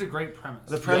of. I think it's a great premise.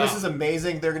 The premise Yeah. is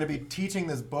amazing. They're going to be teaching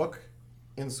this book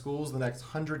in schools the next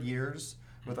 100 years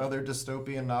with other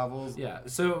dystopian novels. Yeah,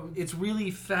 so it's really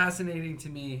fascinating to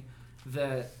me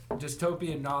that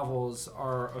dystopian novels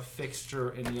are a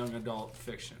fixture in young adult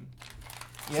fiction.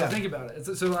 Yeah. So think about it.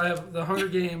 So I have The Hunger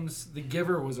Games. The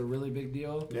Giver was a really big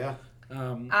deal. Yeah.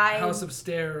 I House of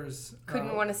Stairs.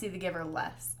 Couldn't want to see The Giver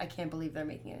less. I can't believe they're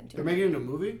making it into They're a making it into a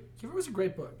movie? Giver was a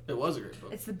great book. It was a great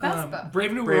book. It's the best book.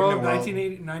 Brave New Brave New World, World.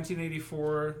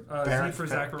 1984. Z for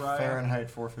Zachariah. Fahrenheit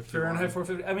 451. Fahrenheit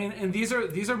 450. I mean, and these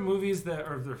are movies that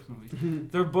are they're movies.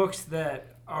 They're books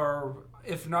that are,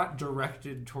 if not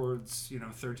directed towards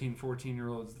 13,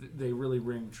 14-year-olds, they really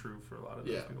ring true for a lot of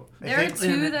those Yeah. people. There are think-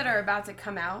 two that are about to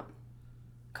come out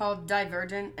called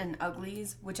Divergent and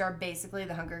Uglies, which are basically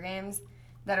the Hunger Games,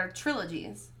 that are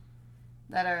trilogies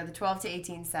that are the 12 to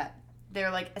 18 set.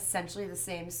 They're like essentially the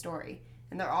same story.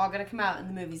 And they're all going to come out in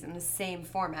the movies in the same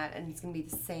format, and it's going to be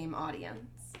the same audience.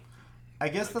 I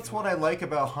guess that's what I like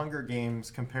about Hunger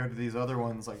Games compared to these other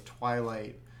ones like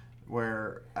Twilight,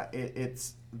 where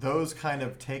it's those kind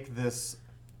of take this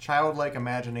childlike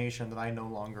imagination that I no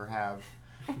longer have.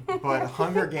 But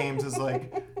Hunger Games is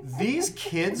like, these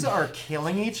kids are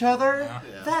killing each other? Yeah.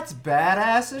 That's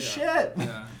badass as shit.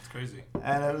 Yeah, it's crazy.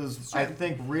 And it was, I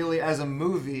think, really, as a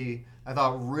movie, I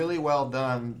thought really well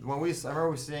done. When I remember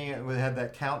we seeing it, we had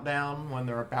that countdown when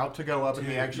they're about to go up in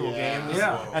the actual yeah. games.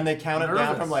 Yeah. And they counted down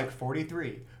Nervous. from like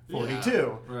 43, 42.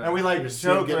 Yeah. Right. And we like You're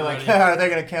seeing joked, we were getting like, ready. are they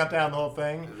going to count down the whole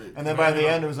thing? And then by the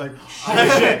end, it was like, holy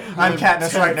shit, I'm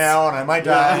Katniss right now and I might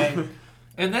die.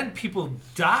 And then people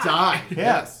die. Die.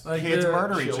 Yes. Like Kids the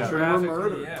murder each children other. were Graphically,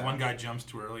 murdered. yeah. The one guy jumps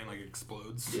too early and like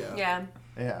explodes. Yeah. Yeah.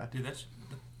 Yeah. Dude, that's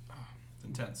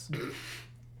intense.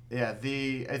 Yeah,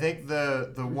 I think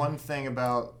the one thing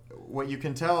about what you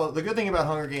can tell, the good thing about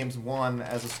Hunger Games 1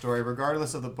 as a story,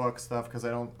 regardless of the book stuff, because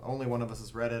only one of us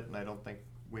has read it, and I don't think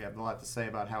we have a lot to say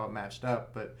about how it matched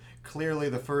up, but clearly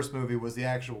the first movie was the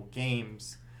actual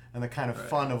games and the kind of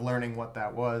fun of learning what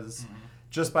that was. Mm-hmm.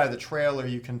 Just by the trailer,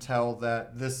 you can tell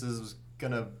that this is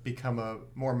going to become a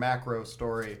more macro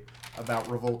story about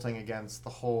revolting against the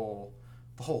whole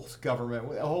government,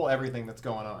 the whole everything that's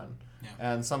going on,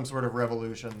 and some sort of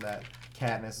revolution that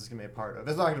Katniss is going to be a part of.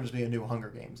 It's not going to just be a new Hunger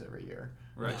Games every year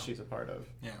that she's a part of.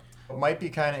 Yeah. What might be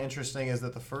kind of interesting is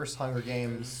that the first Hunger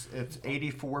Games, it's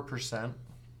 84%.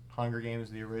 Hunger Games,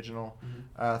 the original.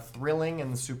 Thrilling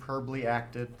and superbly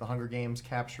acted, The Hunger Games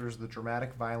captures the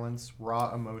dramatic violence,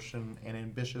 raw emotion, and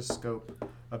ambitious scope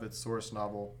of its source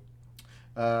novel.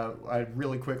 I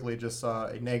really quickly just saw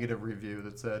a negative review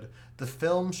that said, the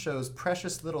film shows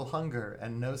precious little hunger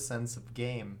and no sense of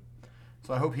game.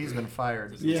 So I hope he's been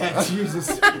fired. Yeah,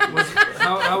 Jesus.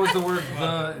 How was the word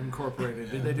 "the"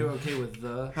 incorporated? Did they do okay with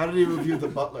 "the"? How did he review The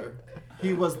Butler?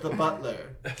 He was the butler.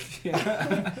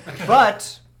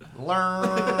 But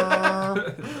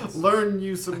learn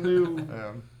you some new.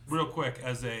 Real quick,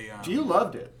 as a you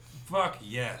loved it. Fuck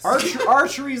yes.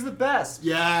 Archery's the best.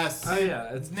 Yes. Oh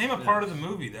yeah. Name a part of the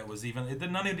movie that was even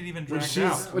none of it even dragged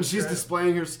out. When she's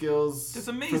displaying her skills. It's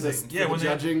amazing. For the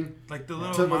judging, like the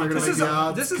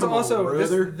little.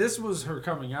 This was her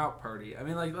coming out party. I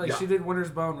mean, like she did Winter's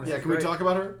Bone. Which can we talk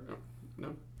about her?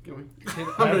 No. Can we?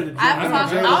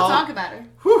 I'll talk about her.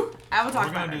 Whew. I will talk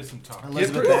about her. We're gonna do some talk.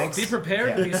 Elizabeth Banks. Be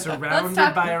prepared to be surrounded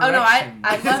by erection. Oh no,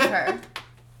 I love her.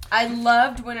 I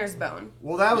loved Winter's Bone.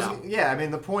 Well, that was I mean,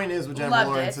 the point is with Jennifer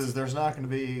Lawrence is there's not going to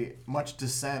be much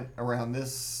dissent around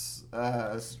this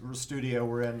studio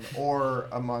we're in, or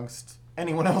amongst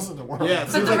anyone else in the world. Yeah,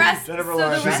 but the rest, Jennifer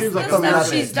Lawrence, she seems like the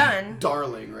stuff she's done,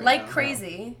 darling, right like now.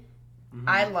 crazy. Mm-hmm.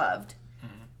 I loved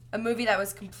a movie that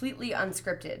was completely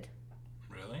unscripted.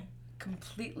 Really?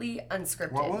 Completely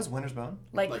unscripted. What was Winter's Bone?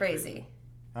 Like crazy.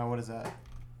 Oh, what is that?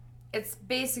 It's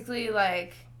basically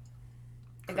like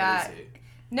a guy.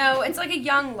 No, it's like a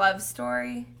young love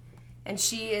story, and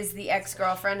she is the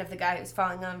ex-girlfriend of the guy who's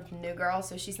falling in love with the new girl,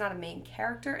 so she's not a main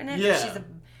character in it. Yeah.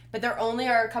 But there only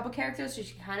are a couple characters, so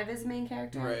she kind of is a main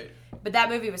character. Right. But that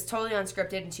movie was totally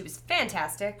unscripted, and she was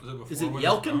fantastic. Is it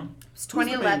Yelkin? It was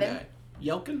 2011.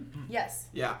 Yelkin? Yes.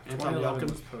 Yeah, Anton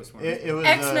Yelkin. It was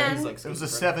X-Men. It was a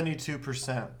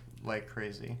 72% like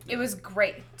crazy. It was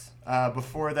great.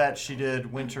 Before that, she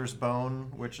did Winter's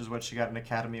Bone, which is what she got an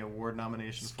Academy Award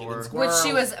nomination for. Which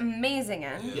she was amazing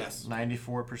in. Yes.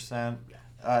 94%.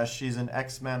 She's in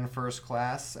X-Men First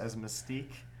Class as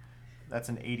Mystique. That's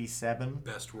an 87.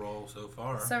 Best role so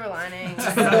far. Silver Linings.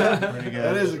 Pretty good.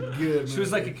 That is a good movie. She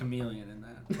was like a chameleon in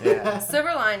that. Yeah.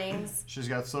 Silver Linings. She's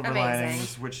got Silver Amazing.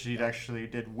 Linings, which she actually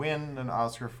did win an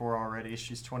Oscar for already.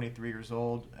 She's 23 years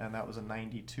old, and that was a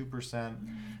 92%.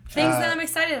 Things that I'm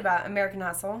excited about. American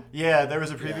Hustle. Yeah, there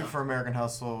was a preview for American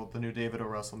Hustle, the new David O.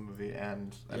 Russell movie,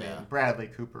 and I mean Bradley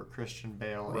Cooper, Christian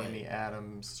Bale, Amy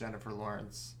Adams, Jennifer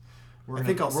Lawrence.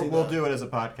 We'll do it as a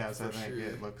podcast. I think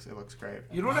it looks great.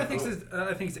 You know what I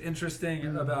think is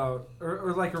interesting about,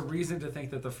 or like a reason to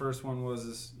think that the first one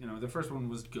was, the first one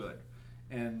was good,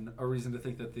 and a reason to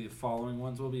think that the following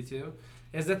ones will be too,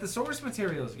 is that the source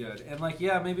material is good. And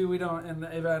maybe we don't, and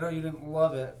I know you didn't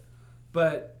love it,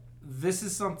 but this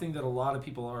is something that a lot of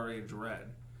people already dread.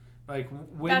 Like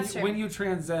when you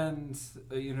transcend,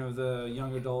 the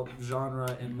young adult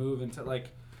genre and move into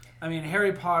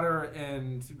Harry Potter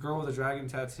and Girl with a Dragon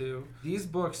Tattoo. These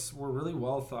books were really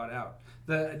well thought out.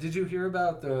 Did you hear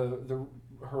about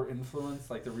her influence,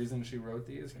 like the reason she wrote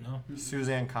these? No.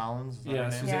 Suzanne Collins.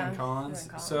 Suzanne Collins.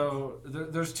 So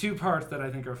there's two parts that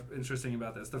I think are interesting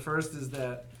about this. The first is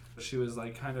that she was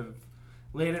kind of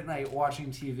late at night watching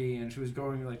TV, and she was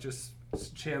going just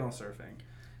channel surfing,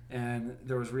 and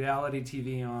there was reality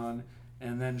TV on,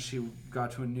 and then she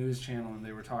got to a news channel and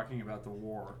they were talking about the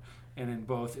war. And in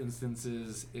both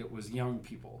instances, it was young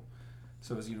people.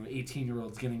 So it was,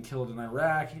 18-year-olds getting killed in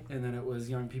Iraq, and then it was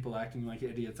young people acting like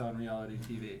idiots on reality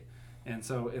TV. And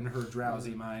so in her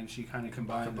drowsy mind, she kind of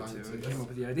combined the two and came up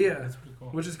with the idea, That's pretty cool.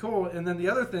 which is cool. And then the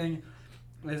other thing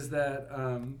is that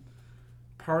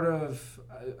part of,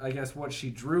 I guess, what she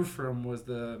drew from was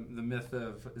the myth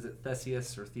of, is it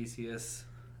Theseus or Theseus,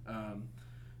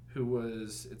 who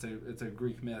was, it's a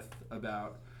Greek myth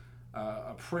about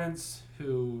a prince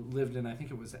who lived in, I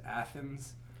think it was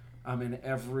Athens, and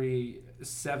every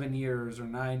 7 years or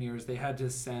 9 years they had to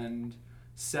send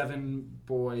 7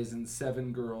 boys and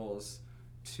 7 girls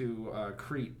to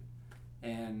Crete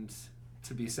and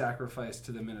to be sacrificed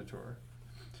to the Minotaur.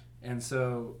 And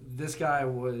so this guy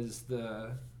was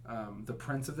the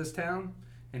prince of this town,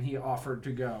 and he offered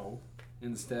to go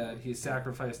instead. He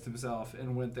sacrificed himself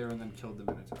and went there and then killed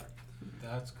the Minotaur.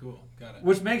 That's cool. Got it.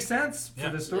 Which makes sense for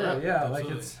the story. Yeah, like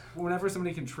absolutely. it's whenever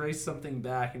somebody can trace something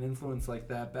back, an influence like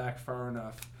that back far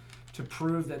enough to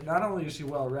prove that not only is she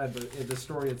well read, but the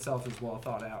story itself is well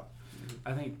thought out.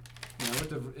 I think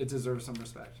it deserves some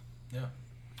respect. Yeah.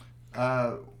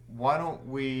 Why don't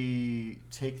we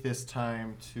take this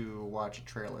time to watch a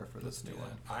trailer for this new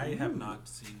one? I have not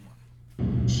seen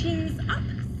one. Chins up,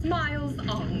 smiles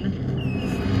on.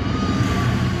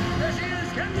 There she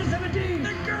is, Captain 17,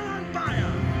 the girl on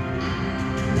fire!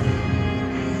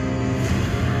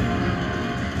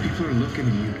 People are looking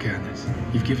at you,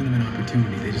 Katniss. You've given them an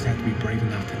opportunity. They just have to be brave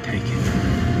enough to take it.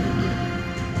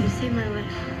 You saved my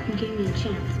life. You gave me a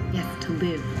chance. Yes, to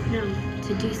live. No,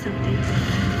 to do something.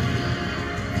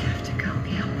 We have to go,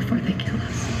 Gail, before they kill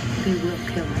us. They will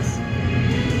kill us.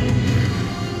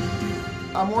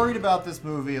 I'm worried about this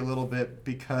movie a little bit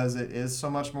because it is so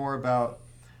much more about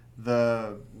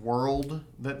the world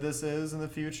that this is in the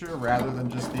future rather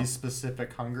than just these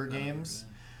specific Hunger Games.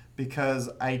 Because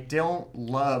I don't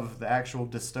love the actual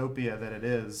dystopia that it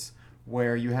is,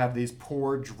 where you have these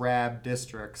poor, drab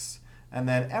districts, and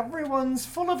then everyone's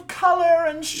full of color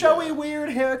and showy, weird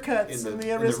haircuts in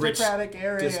the aristocratic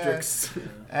area. Districts.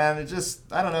 And it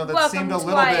just, I don't know, that Welcome seemed a to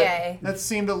little YA. bit. That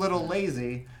seemed a little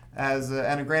lazy.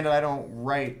 And granted, I don't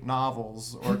write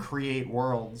novels or create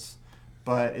worlds,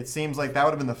 but it seems like that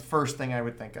would have been the first thing I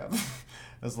would think of.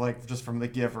 As like just from The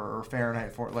Giver or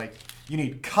Fahrenheit 4, like you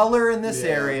need color in this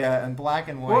area and black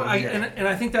and white. Well, here. and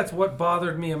I think that's what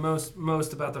bothered me most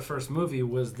about the first movie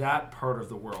was that part of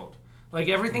the world. Like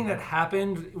everything that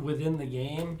happened within the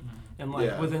game and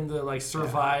within the like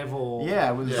survival.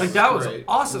 Yeah, it was like that was great.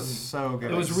 awesome. It was so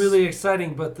good. It was really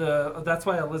exciting, but that's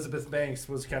why Elizabeth Banks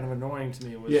was kind of annoying to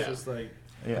me. It was just like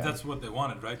But that's what they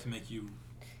wanted, right? To make you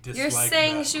dislike You're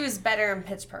saying that. she was better in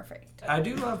Pitch Perfect. I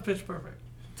do love Pitch Perfect.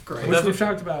 It's great. Which we've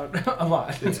talked about a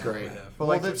lot. It's great. But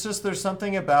like, it's just there's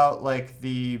something about like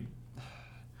and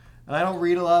I don't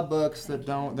read a lot of books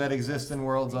that exist in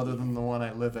worlds other than the one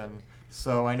I live in.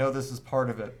 So I know this is part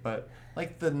of it, but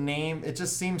like the name, it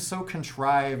just seems so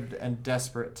contrived and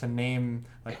desperate to name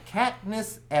like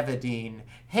Katniss Everdeen,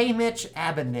 Haymitch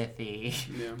Abernethy,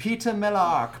 Peter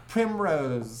Millark,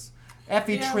 Primrose,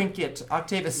 Effie Trinket,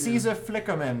 Octavia Caesar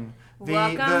Flickerman.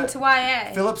 Welcome to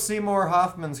YA. Philip Seymour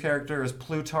Hoffman's character is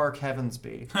Plutarch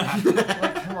Heavensby.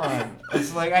 Like, come on.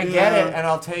 It's like, I get it, and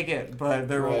I'll take it, but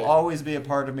there will always be a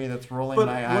part of me that's rolling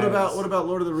my eyes. What about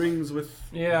Lord of the Rings with...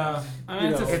 Yeah. I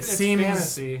mean, it seems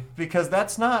fantasy. Because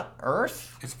that's not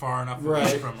Earth. It's far enough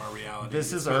away from our reality. This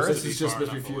is It's supposed Earth. to be This is just far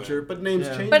supposed to be enough future, away. but names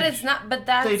change. But it's not. But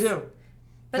that's. They do.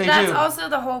 But They that's do. also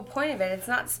the whole point of it. It's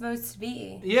not supposed to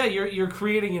be. Yeah, you're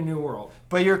creating a new world.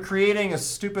 But you're creating a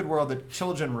stupid world that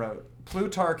children wrote.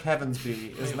 Plutarch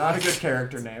Heavensby is not a good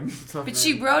character name. But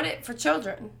she wrote it for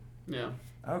children. Yeah.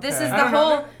 Okay. This is I the don't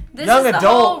know. whole. This young is the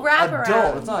adult. whole wraparound.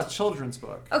 Adult. It's not a children's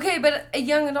book. Okay, but a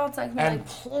young adult's not gonna be And like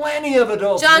plenty of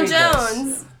adults John read this.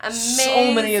 Jones. Amazing.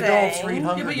 So many adults read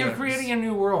Hunger Yeah, but you're Games. creating a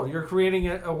new world. You're creating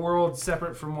a world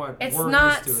separate from what It's we're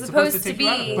not used to. It's supposed to to take you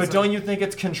out of be. it. But don't you think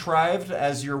it's contrived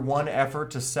as your one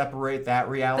effort to separate that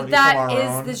reality But that from our is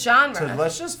own? the genre. To,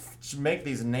 let's just make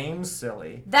these names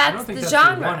silly. I That's don't think the that's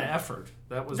genre. the one effort.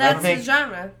 That was That's one think- the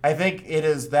genre. I think it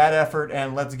is that effort,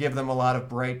 and let's give them a lot of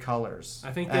bright colors.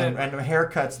 I think and that-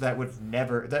 haircuts that would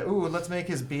never. Let's make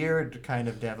his beard kind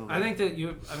of devilly. I think that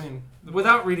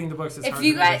without reading the books, it's If hard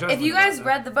you to make a guys, if judgment you about guys that.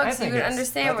 read the I books, you think would it's-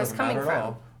 understand that where it's doesn't coming matter at from.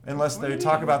 all. Unless they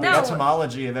talk about No. the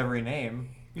etymology of every name.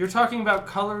 You're talking about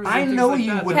colors. I and things know like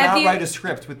you that. would Have not you- write a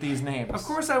script with these names. Of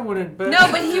course, I wouldn't. But No,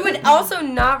 but he would also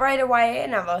not write a YA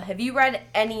novel. Have you read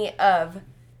any of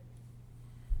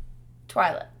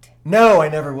Twilight? No, I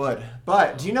never would.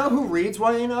 But do you know who reads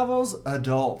YA novels?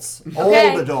 Adults.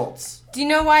 Okay. Old adults. Do you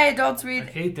know why adults I read?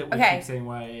 hate that we Okay. keep saying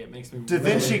YA. It makes me. Da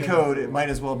Vinci Code, it might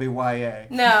as well be YA.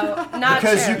 No, not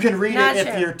Because true. you can read Not it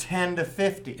if true. you're 10 to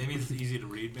 50. It means it's easy to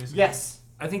read, basically. Yes.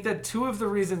 I think that two of the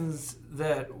reasons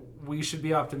that we should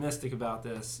be optimistic about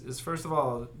this is, first of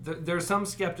all, there's some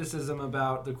skepticism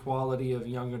about the quality of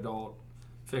young adult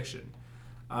fiction.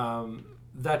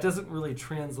 That doesn't really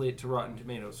translate to Rotten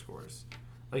Tomatoes scores.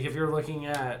 Like if you're looking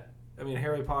at,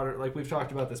 Harry Potter, like we've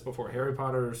talked about this before, Harry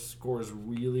Potter scores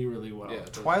really, really well. Yeah.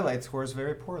 Twilight scores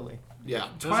very poorly. Yeah.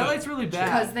 Twilight's really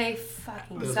because bad. they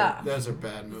fucking Those suck. are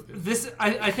bad movies. This,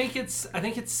 I think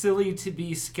it's silly to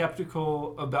be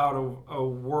skeptical about a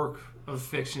work of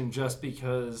fiction just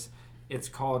because it's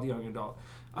called young adult.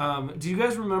 Do you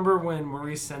guys remember when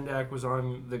Maurice Sendak was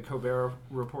on the Colbert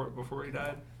Report before he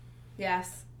died?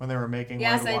 Yes. When they were making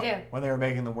Yes, I do. When they were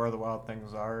making the Where the Wild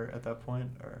Things Are at that point,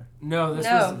 or No,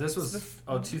 this was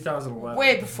 2011.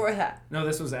 Way before that. No,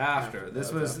 this was after.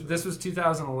 This was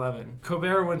 2011.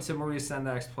 Colbert went to Maurice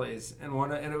Sendak's place, and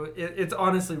it's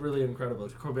honestly really incredible.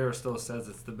 Colbert still says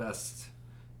it's the best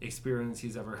experience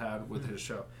he's ever had with his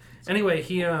show. Anyway,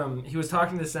 he was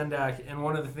talking to Sendak, and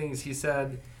one of the things he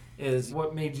said is,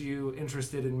 "What made you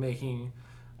interested in making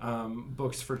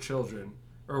books for children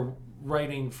or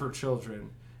writing for children?"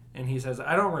 And he says,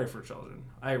 "I don't write for children.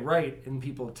 I write and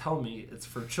people tell me it's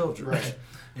for children." Right.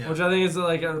 Yeah. Which I think is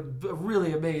like a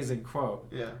really amazing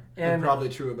quote. Yeah. And probably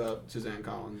true about Suzanne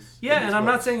Collins. Yeah, and I'm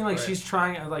not saying like she's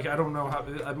trying, like I don't know how,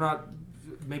 I'm not,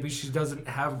 maybe she doesn't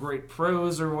have great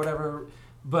prose or whatever,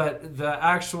 but the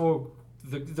actual,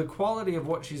 the quality of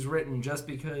what she's written, just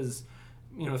because,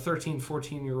 13,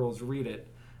 14-year-olds read it.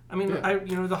 I mean,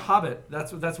 The Hobbit.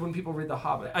 That's when people read The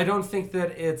Hobbit. I don't think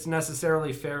that it's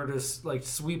necessarily fair to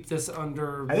sweep this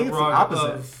under I think the it's rug the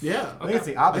opposite. I think it's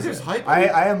the opposite. I think there's hype.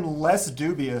 I am less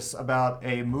dubious about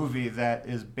a movie that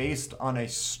is based on a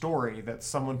story that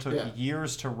someone took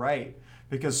years to write,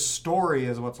 because story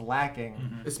is what's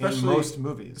lacking in most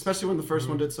movies. Especially when the first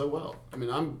one did so well. I mean,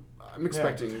 I'm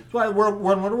expecting. Yeah. But when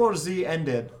World War Z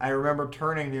ended, I remember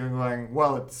turning to you and going,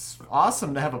 "Well, it's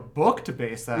awesome to have a book to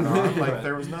base that on." Like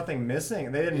there was nothing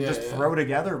missing. They didn't just throw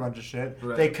together a bunch of shit.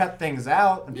 Right. They cut things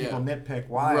out, and people nitpick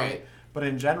why. Right. But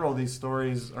in general, these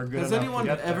stories are good. Has enough anyone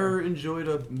to get ever there. enjoyed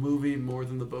a movie more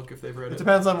than the book if they've read it? It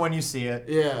depends on when you see it.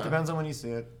 Yeah. It depends on when you see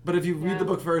it. But if you read the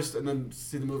book first and then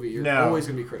see the movie, you're always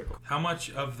going to be critical. How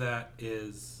much of that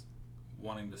is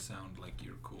wanting to sound like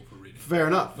you're cool for reading? Fair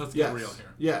enough. Let's get real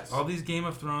here. Yes. All these Game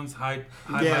of Thrones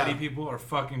high-mighty people are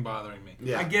fucking bothering me.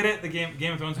 Yeah. I get it. The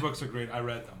Game of Thrones books are great. I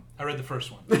read them. I read the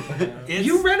first one.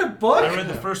 You read a book? I read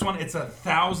the first one. It's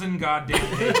 1,000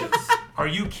 goddamn pages. Are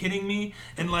you kidding me?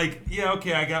 And I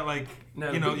got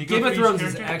you Game of Thrones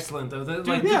is character. excellent though.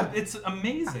 Dude, it's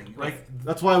amazing.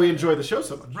 That's why we enjoy the show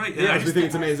so much. Right. Yeah, we think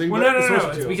it's amazing. Well, but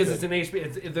no. It's because it's an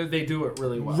HBO. They do it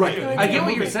really well. Right. I get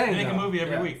what you're saying. They make a though. movie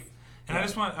every week, and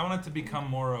I want it to become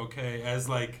more okay as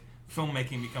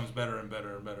filmmaking becomes better and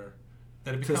better and better.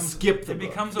 That it becomes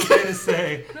becomes okay to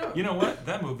say, you know what,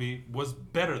 that movie was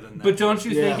better than that. But don't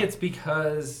you think it's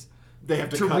because they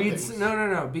have to cut read? things. No.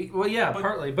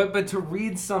 Partly, but to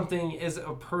read something is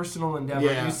a personal endeavor.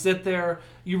 Yeah. You sit there,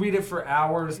 you read it for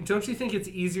hours. Don't you think it's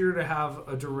easier to have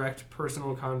a direct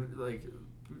personal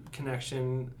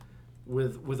connection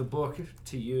with a book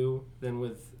to you than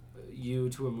with you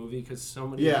to a movie, because so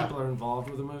many people are involved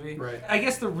with a movie. Right. I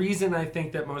guess the reason I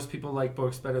think that most people like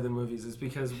books better than movies is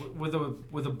because with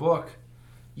a book,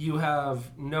 you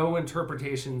have no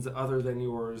interpretations other than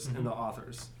yours and the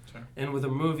author's. Sure. And with a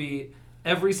movie,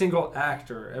 every single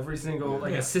actor, every single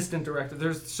assistant director,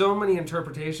 there's so many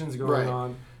interpretations going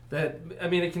on that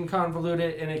it can convolute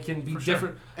it and it can be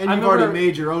different. And you've already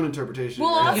made your own interpretation.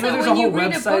 Well, also there's when a you whole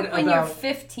read a website book when you're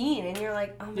 15 and you're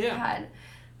like, oh my god,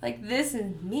 this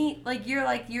is me. You're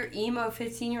like your emo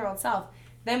 15-year-old self.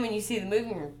 Then when you see the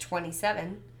movie, you're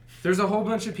 27. There's a whole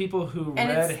bunch of people who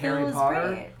read Harry Potter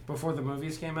great. before the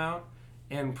movies came out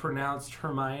and pronounced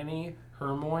Hermione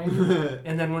Hermione,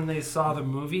 and then when they saw the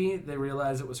movie, they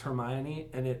realized it was Hermione,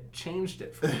 and it changed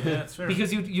it for them. Yeah, that's fair.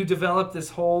 Because you develop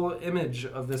this whole image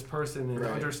of this person and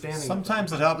understanding.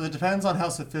 Sometimes it helps. It depends on how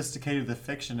sophisticated the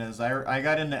fiction is. I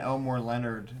got into Elmore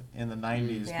Leonard in the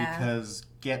 90s because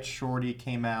Get Shorty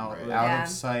came out, Out of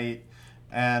Sight,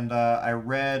 and I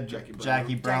read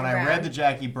Jackie Brown. I read the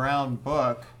Jackie Brown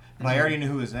book, but I already knew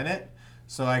who was in it.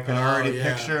 So I could already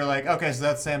picture, okay, so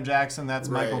that's Sam Jackson, that's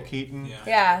Michael Keaton.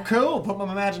 Yeah. Cool, put my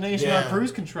imagination on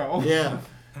cruise control. Yeah.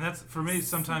 And that's, for me,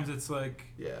 sometimes it's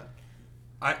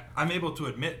I'm able to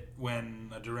admit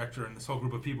when a director and this whole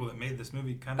group of people that made this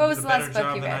movie kind of did a better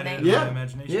job than I did with my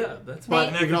imagination. Yeah, that's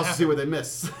But you can also see where they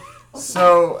miss.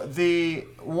 So the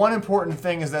one important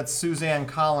thing is that Suzanne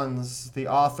Collins, the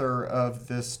author of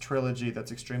this trilogy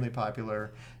that's extremely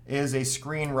popular, is a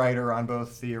screenwriter on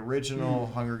both the original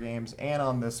Hunger Games and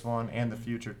on this one and the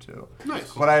future too.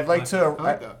 Nice. But I'd like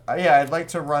I'd like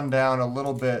to run down a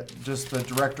little bit just the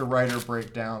director-writer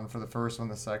breakdown for the first one,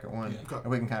 the second one, and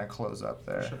we can kind of close up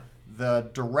there. Sure.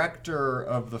 The director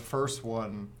of the first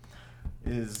one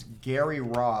is Gary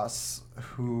Ross,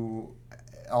 who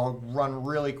I'll run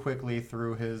really quickly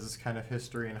through his kind of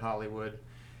history in Hollywood.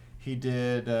 He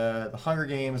did The Hunger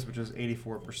Games, which was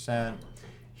 84%.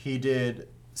 He did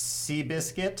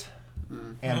Seabiscuit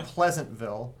and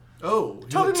Pleasantville. Oh,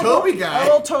 he's Toby a Toby guy. A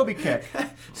little Toby kick.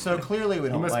 So clearly we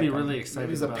You don't must like be him. really excited.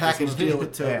 He's a about package this deal movie.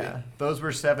 with Toby. Yeah, those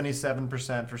were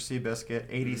 77% for Seabiscuit,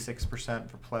 86%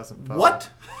 for Pleasantville. What?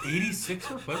 86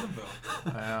 for Pleasantville.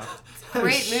 Yeah.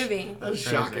 Great movie. That's Crazy.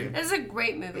 shocking. It's a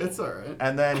great movie. It's all right.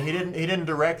 And then he didn't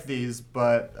direct these,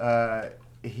 but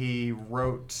he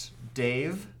wrote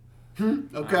Dave.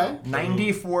 Okay.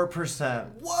 94%.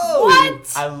 Whoa!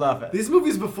 What? I love it. These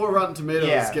movies before Rotten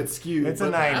Tomatoes get skewed. It's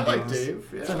a but 90s. I like Dave.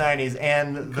 Yeah. It's a 90s.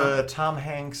 And the Tom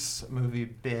Hanks movie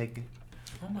Big.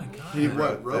 Oh my god. He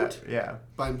wrote? That, yeah.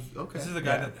 Okay. This is the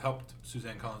guy that helped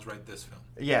Suzanne Collins write this film.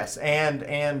 Yes, and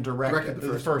directed Directed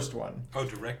the first one. Oh,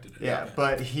 directed it. Yeah, okay.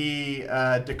 but he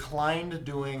declined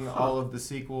doing all of the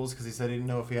sequels because he said he didn't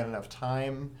know if he had enough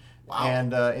time. Wow.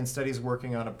 And instead he's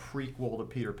working on a prequel to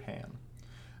Peter Pan.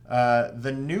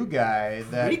 The new guy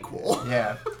that... Prequel?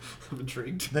 Yeah. I'm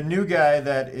intrigued. The new guy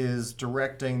that is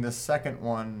directing the second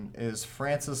one is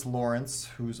Francis Lawrence,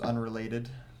 who's unrelated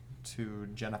to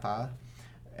Jennifer.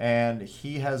 And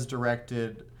he has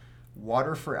directed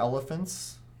Water for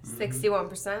Elephants,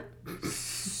 61%.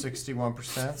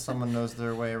 61%. Someone knows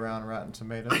their way around Rotten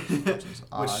Tomatoes, which is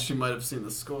odd. Which she might have seen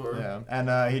the score. Yeah.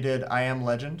 And he did I Am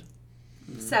Legend,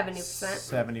 70%.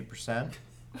 70%.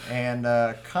 And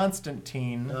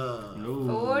Constantine,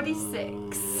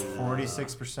 46.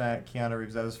 46%. Keanu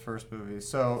Reeves, that was his first movie.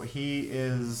 So he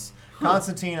is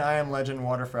Constantine, I Am Legend,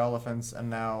 Water for Elephants, and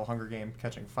now Hunger Games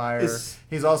Catching Fire.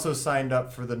 He's also signed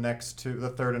up for the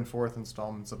third and fourth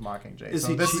installments of Mockingjay.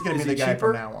 So this is going to be the guy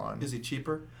from now on. Is he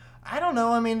cheaper? I don't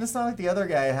know. I mean, it's not like the other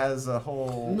guy has a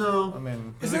whole... No. I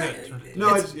mean...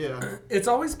 It's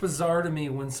always bizarre to me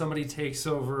when somebody takes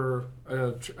over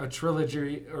a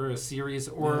trilogy or a series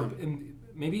or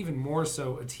maybe even more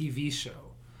so a TV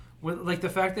show. Like the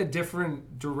fact that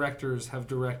different directors have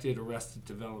directed Arrested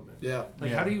Development. Yeah.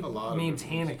 Like how do you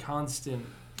maintain a constant...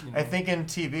 You know? I think in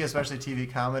TV, especially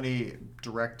TV comedy,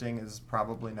 directing is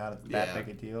probably not that big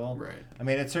a deal. Right. I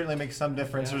mean, it certainly makes some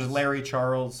difference. Yes. There's Larry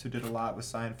Charles, who did a lot with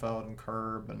Seinfeld and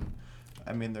Curb, and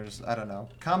I mean, I don't know.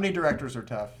 Comedy directors are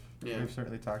tough. Yeah. We've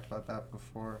certainly talked about that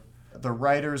before. The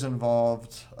writers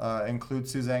involved include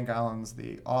Suzanne Collins,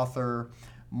 the author,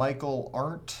 Michael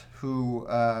Arndt, who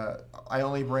I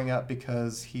only bring up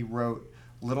because he wrote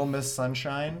Little Miss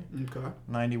Sunshine,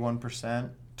 91%.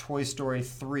 Toy Story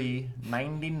 3,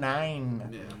 99.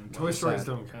 Yeah. Toy Stories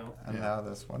don't count. And now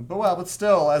this one. But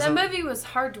still, That movie was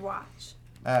hard to watch.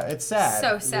 it's sad.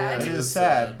 So sad. It is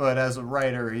sad, but as a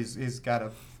writer, he's got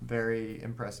a very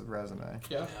impressive resume.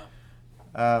 Yeah.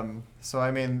 So, I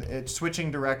mean,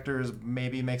 switching directors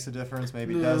maybe makes a difference,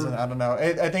 maybe doesn't. I don't know.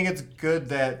 I think it's good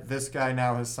that this guy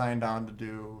now has signed on to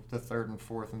do the third and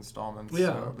fourth installments. Yeah.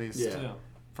 So at least Yeah.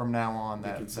 from now on,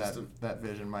 that consistent. that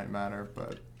vision might matter.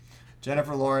 But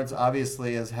Jennifer Lawrence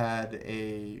obviously has had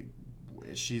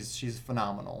she's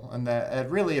phenomenal, and that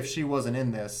really, if she wasn't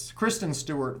in this, Kristen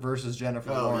Stewart versus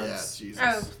Jennifer Lawrence,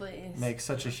 Oh, please. makes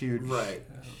such a huge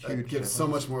That gives so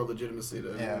much more legitimacy to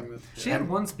anything. She had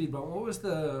one speed bump. What was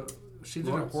she did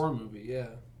Lawrence? a horror movie. Yeah,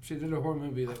 she did a horror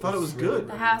movie. That I thought it was good.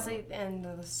 The house at the end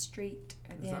of the street,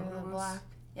 at the Is end that of the what it was? block.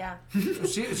 Yeah.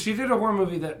 she did a horror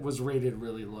movie that was rated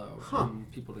really low, and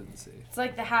people didn't see. It's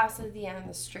like the house at the end of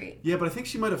the street. Yeah, but I think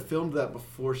she might have filmed that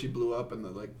before she blew up, and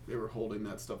they were holding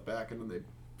that stuff back, and then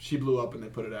she blew up and they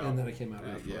put it out. And then it came out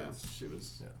Yeah, afterwards. she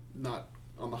was not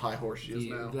on the high horse she is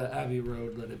now. The Abbey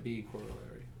Road Let It Be corollary.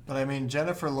 But I mean,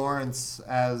 Jennifer Lawrence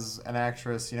as an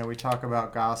actress, we talk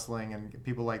about Gosling and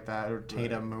people like that, or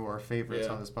Tatum, who are favorites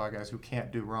on this podcast, who can't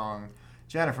do wrong.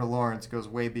 Jennifer Lawrence goes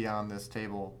way beyond this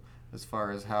table as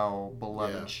far as how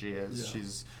beloved she is. Yeah.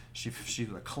 She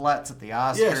Colette's at the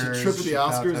Oscars. Yeah, she tripped at the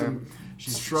Oscars and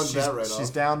shrugged that right off. She's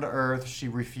down to earth. She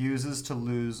refuses to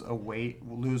lose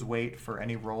weight for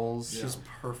any roles. She's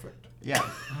perfect. Yeah.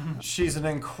 She's an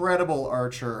incredible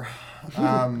archer.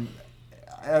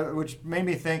 Which made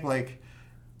me think, like,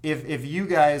 if you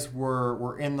guys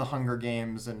were in the Hunger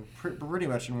Games and pretty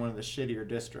much in one of the shittier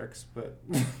districts, but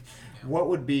what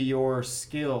would be your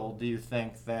skill, do you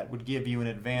think, that would give you an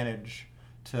advantage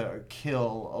to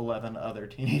kill 11 other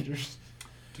teenagers?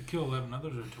 To kill 11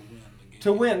 others or to win the game?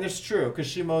 To win, that's true, because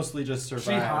she mostly just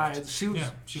survived. She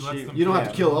hides. She lets them. You don't have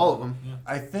to kill all of them. Yeah.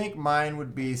 I think mine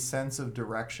would be sense of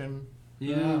direction.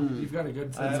 Yeah, you've got a good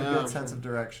I sense have of a good direction. sense of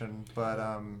direction, but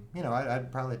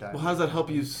I'd probably die. Well, how does that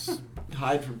help you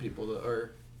hide from people?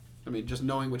 Just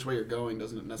knowing which way you're going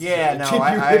doesn't necessarily. Yeah, no,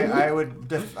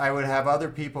 I would have other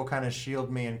people kind of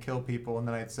shield me and kill people, and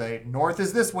then I'd say, "North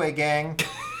is this way, gang,"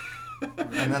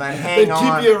 and then I hang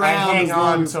on. You around I hang as on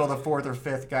long as- until the fourth or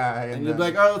fifth guy, And you'll be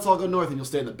like, "All right, let's all go north," and you'll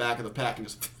stay in the back of the pack and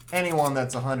just. anyone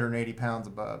that's 180 pounds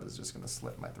above is just going to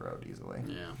slit my throat easily.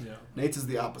 Yeah. Nate's is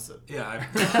the opposite. Yeah,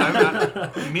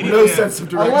 I'm immediately No sense of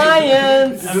direction.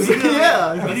 Alliance!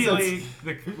 Immediately,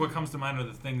 what comes to mind are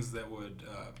the things that would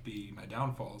be my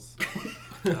downfalls.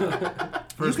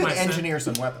 First, you could engineer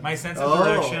some weapons. My sense of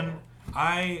direction.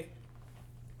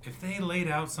 If they laid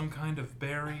out some kind of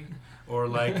berry or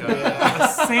like a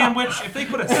sandwich, if they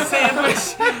put a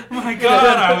sandwich, my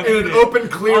God, I would eat an open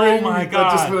clearing. Oh my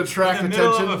God, that just would attract in the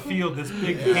attention. middle of a field, this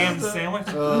big ham sandwich.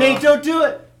 Nate, don't do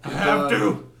it. I have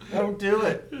to. Don't do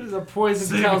it. There's a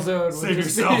poison calzone. Save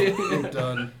yourself. I'm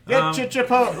done. Get your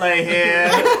Chipotle here.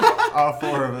 All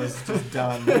four of us just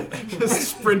done. Just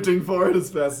sprinting for it as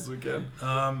fast as we can.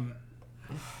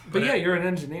 But yeah, you're an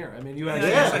engineer. I mean, you actually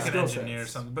yeah, have like an skill engineer or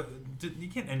sets. something. But you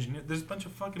can't engineer. There's a bunch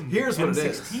of fucking Here's what it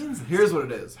is. M16s. Here's what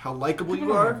it is. How likable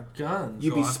you are. Guns.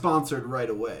 You'd be sponsored right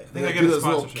away. think I They get do a those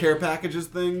little sponsorship. care packages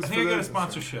things. I think I got a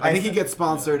sponsorship. I think he gets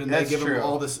sponsored and they That's give true. him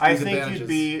all this. I these think advantages. you'd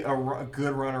be a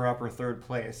good runner-up or third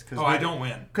place. Oh, I don't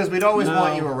win. Because we'd always No.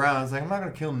 want you around. It's like, I'm not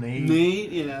going to kill Nate.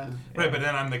 Nate, yeah. Right, but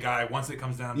then I'm the guy once it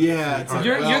comes down. Yeah, to it's the like,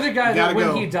 You're, card. well, you're the guy you that gotta when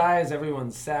go. he dies,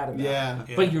 everyone's sad about. Yeah.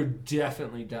 Yeah. But you're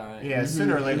definitely dying. Yeah,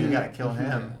 sooner or later you got to kill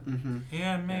him.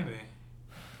 Yeah, maybe.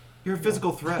 You're a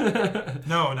physical threat.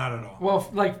 No, not at all. Well,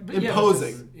 like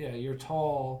Imposing. Yeah, you're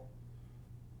tall.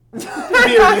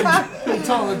 Bearded. You're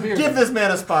tall and bearded. Give this man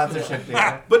a sponsorship,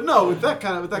 deal. But no, with that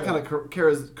kind of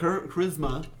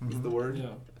charisma is the word. Yeah.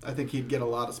 I think he'd get a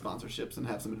lot of sponsorships and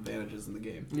have some advantages in the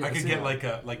game. Yeah, I could so- get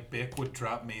like Bic would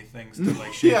drop me things to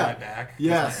like shave Yeah. my back.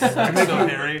 Yes. I'm To so make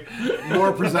hairy. you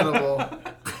more presentable.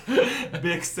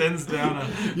 Bic sends down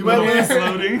a You might lose.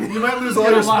 loading. You might lose all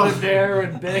Get your a lot of sponsors. there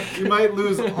and big. You might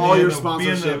lose all your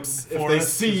sponsorships if they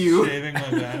see you. Shaving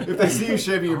my back. If they see you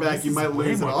shaving your Oh, back, this you is might way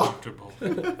lose it more all. comfortable.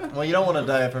 Well, you don't want to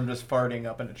die from just farting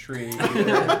up in a tree.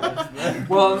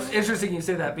 Well, it's interesting you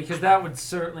say that because that would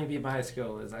certainly be my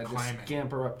skill. Is I just Climbing.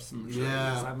 scamper up some trees.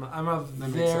 Yeah. I'm a That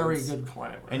makes very sense. good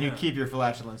climber. And you keep your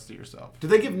flatulence to yourself. Do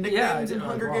they give yeah, nicknames in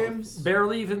Hunger well, Games?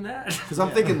 Barely even that. Because I'm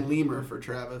thinking lemur for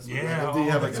Travis. Yeah, Do you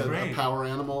have oh, like that's a great. power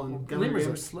animal in Hunger Lemurs are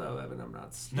Games? slow, Evan. I'm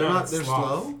not slow. They're No, not. it's They're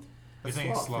sloth. slow. You're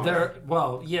thinking sloth. They're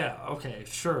yeah, okay,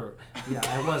 sure. Yeah,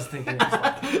 I was thinking of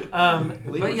sloth.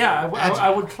 But yeah, I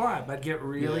would climb. I'd get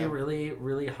really, Yeah. really,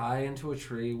 really high into a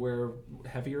tree where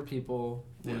heavier people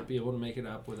wouldn't be able to make it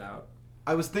up without.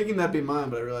 I was thinking that'd be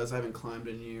mine, but I realized I haven't climbed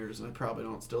in years, and I probably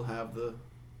don't still have the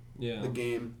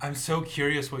game. I'm so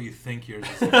curious what you think yours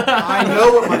is. I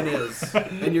know what mine is,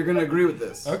 and you're gonna agree with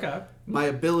this. Okay. My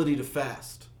ability to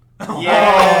fast.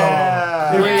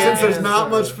 Yeah. Since there's not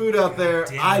much food out there,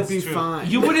 Damn, I'd that's be true. fine.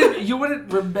 You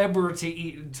wouldn't remember to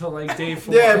eat until like day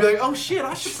 4. Yeah, I'd be like, oh shit,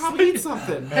 I should probably eat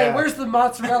something. Hey, where's the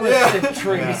mozzarella Yeah. stick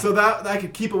tree? Yeah. So that I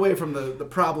could keep away from the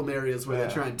problem areas where Yeah.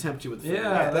 they try and tempt you with food. Yeah,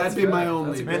 That'd that's be my right.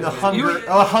 only. That's In the You-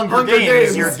 Hunger Hunger Games,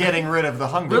 Games. you're getting rid of the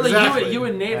hunger. Really, Exactly. you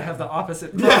and Nate have the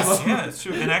opposite Yes. problem. Yeah, it's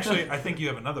true. And actually, I think you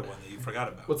have another one that you forgot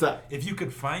about. What's that? If you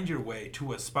could find your way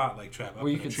to a spot like Trav, up Where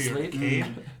you in a could tree or a sleep? cave,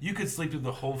 you could sleep through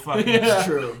the whole fucking It's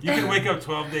true. You could wake up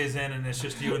 12 days in and it's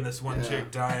just you and this one Yeah.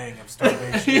 chick dying of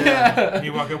starvation. Yeah. And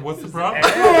you walk up, what's the problem?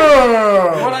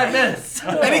 What I miss?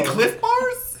 Any Cliff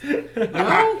Bars?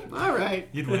 No. All right.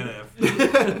 You'd win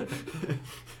if.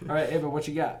 All right, Ava, what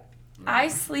you got? I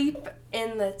sleep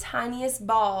in the tiniest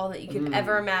ball that you could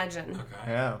ever imagine.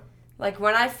 Okay. Yeah. Like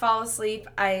when I fall asleep,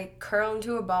 I curl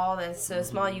into a ball that's so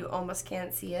small you almost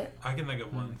can't see it. I can think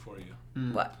of one for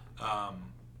you. What?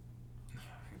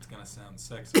 It's going to sound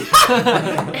sexy.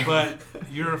 But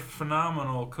you're a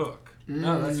phenomenal cook.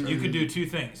 No, that's You could do two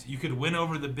things. You could win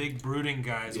over the big brooding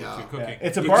guys Yeah. with your cooking. Yeah.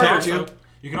 It's a You barter. can also-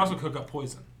 You can also cook up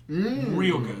poison.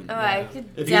 Real good. Oh, I could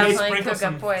If you definitely sprinkle cook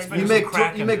some- up poison. sprinkle You some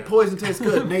crack in make there. poison taste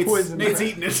good. Nate's Poison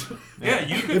eating it. Yeah,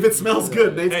 you could. If it smells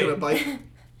good, Nate's Hey. gonna bite.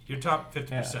 You're top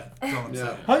 50%. That's all I'm Yeah.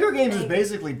 saying. Hunger Games is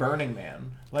basically Burning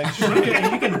Man. Like you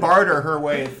can barter her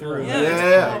way through. Yeah. Yeah,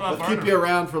 it's all about Let's keep barter. you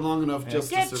around for long enough just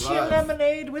Get to your survive.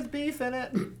 lemonade with beef in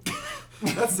it.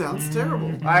 That sounds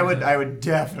terrible. I would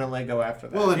definitely go after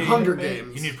that. Well, in Yeah, Hunger you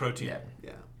Games, need protein. Yeah.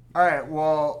 Yeah. All right.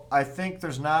 Well, I think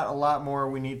there's not a lot more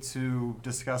we need to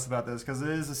discuss about this because it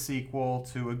is a sequel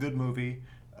to a good movie.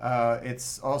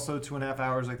 It's also 2.5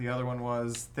 hours like the other one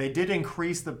was. They did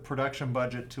increase the production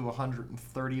budget to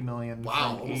 $130 million Wow,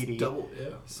 from almost 80. double. Yeah.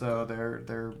 So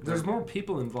they're There's more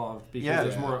people involved because Yeah.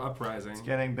 there's more uprising. it's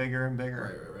getting bigger and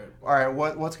bigger. Right. All right,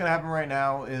 what's going to happen right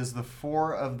now is the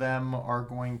four of them are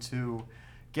going to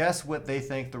guess what they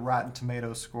think the Rotten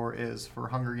Tomatoes score is for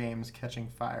Hunger Games Catching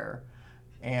Fire.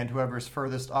 And whoever's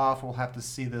furthest off will have to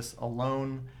see this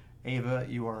alone. Ava,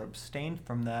 you are abstained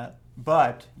from that,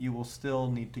 but you will still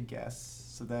need to guess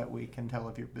so that we can tell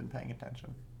if you've been paying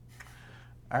attention.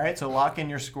 All right, so lock in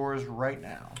your scores right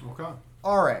now. Okay.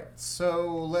 All right,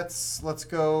 so let's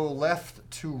go left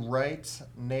to right.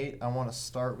 Nate, I want to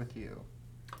start with you.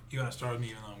 You want to start with me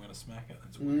even though I'm going to smack it?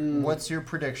 That's weird. What's your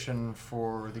prediction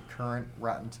for the current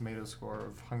Rotten Tomatoes score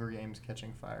of Hunger Games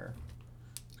Catching Fire?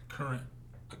 A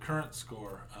current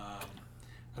score.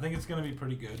 I think it's going to be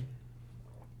pretty good.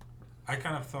 I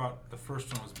kind of thought the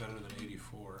first one was better than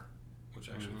 84, which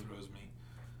actually throws me.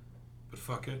 But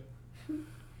fuck it.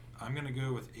 I'm going to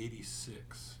go with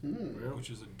 86, which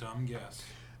is a dumb guess.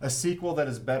 A sequel that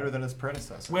is better than its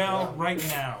predecessor. Well, right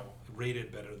now,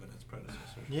 rated better than its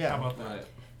predecessor. Yeah. How about that?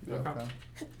 Okay.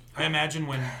 I imagine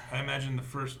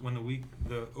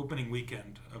the opening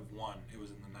weekend of one, it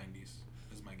was in the 90s,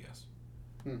 is my guess.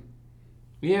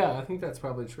 Yeah, I think that's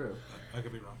probably true. I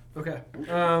could be wrong. Okay.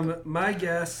 My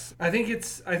guess, I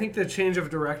think the change of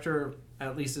director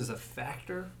at least is a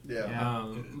factor. Yeah.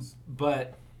 It is.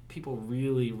 But people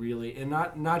really, really, and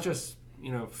not just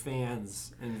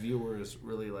fans and viewers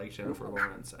really like Jennifer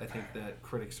Lawrence. I think that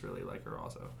critics really like her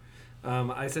also.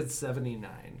 I said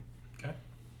 79.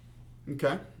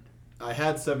 Okay. I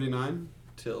had 79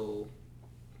 till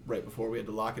right before we had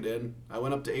to lock it in. I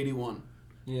went up to 81.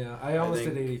 Yeah, I almost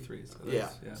did 83. So yeah.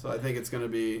 So I think it's going to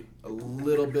be a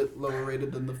little bit lower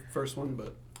rated than the first one,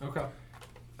 but okay.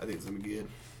 I think it's going to be good.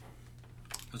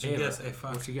 What's your guess,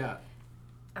 A5? What you got?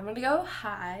 I'm gonna go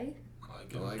high. I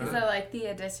like Because I like the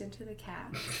addition to the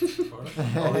cast.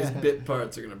 All these bit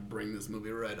parts are going to bring this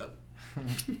movie right up.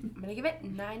 I'm gonna give it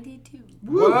 92.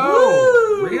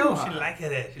 Whoa! Real She high. liked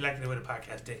it. She liked it when the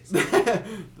podcast days. The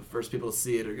first people to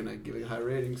see it are going to give it high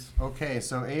ratings. Okay,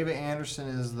 so Ava Anderson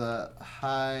is the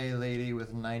high lady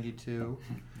with 92.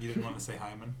 You didn't want to say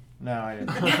Hyman? No, I didn't.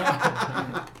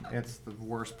 It's the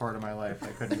worst part of my life. I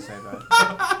couldn't say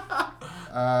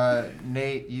that.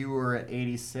 Nate, you were at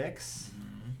 86.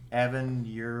 Evan,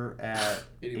 you're at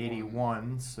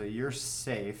 81, so you're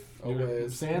safe.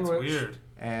 Always. Sandwich. It's weird.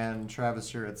 And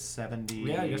Travis, you're at 79.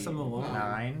 Yeah, you're something low.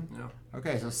 Yeah.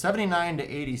 Okay, so 79 to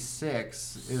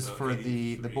 86 is So for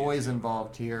the 83, boys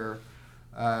involved here.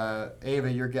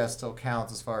 Ava, your guess still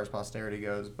counts as far as posterity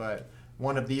goes, but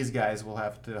one of these guys will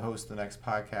have to host the next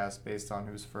podcast based on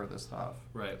who's furthest off.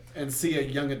 Right. And see a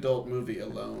young adult movie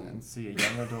alone. And see a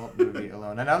young adult movie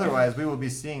alone. And otherwise, we will be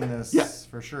seeing this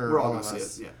for sure. We're all of going to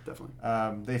us. see it. Yeah,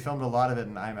 definitely. They filmed a lot of it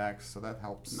in IMAX, so that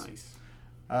helps. Nice.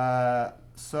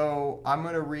 So I'm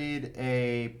going to read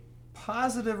a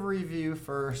positive review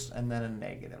first and then a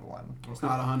negative one. It's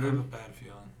not I have a 100. bad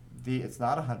feeling. It's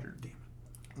not 100.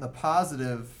 The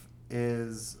positive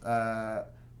is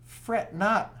fret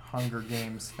not, Hunger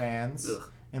Games fans. Ugh.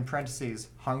 In parentheses,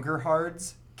 Hunger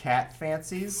Hards, Cat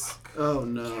Fancies. Oh,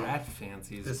 no. Cat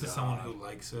fancies. This is someone who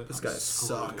likes it. This I'm guy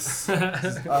screwed. sucks.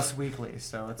 This is Us Weekly,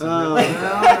 so it's a Oh, really...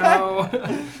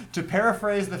 no. To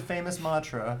paraphrase the famous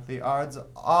mantra, the odds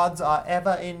are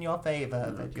ever in your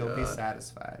favor that you'll be God.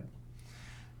 satisfied.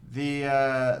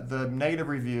 The negative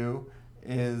review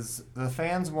is the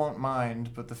fans won't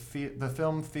mind, but the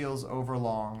film feels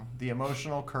overlong. The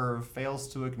emotional curve fails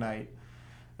to ignite.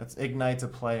 That's ignites a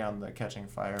play on the Catching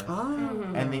Fire.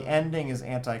 And the ending is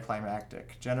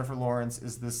anticlimactic. Jennifer Lawrence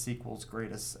is this sequel's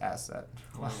greatest asset.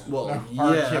 Well,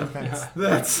 No yeah. arguments.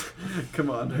 That's...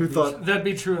 Come on. Who thought... That'd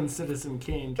be true in Citizen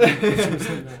Kane. Too.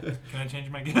 Can I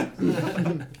change my guess?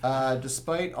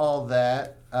 Despite all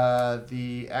that,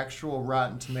 the actual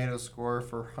Rotten Tomato score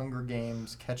for Hunger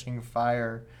Games Catching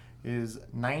Fire is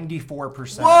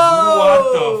 94%.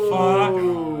 What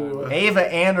the fuck?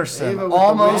 Ava Anderson Ava with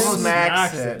almost the win.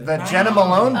 smacks Smacks it. it. The Jenna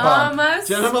Malone bump. Almost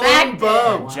Jenna Malone smacked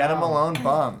bump. it. Jenna Malone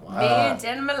bump. Me and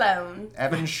Jenna Malone.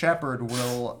 Evan Shepard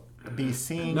will be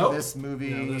seeing Nope. this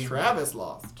movie No, Travis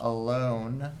lost.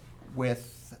 alone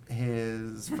with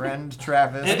his friend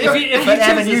Travis. And if he but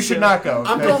Evan, chooses you should to. not go.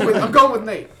 I'm okay? going with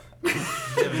Nate.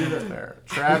 There.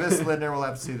 Travis Lindner will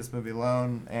have to see this movie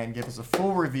alone and give us a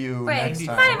full review Wait, next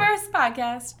my time. first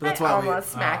podcast. That's I why we-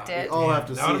 almost smacked We it. all have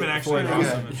to That see would've it been before actually we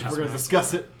awesome if We're you going to smacked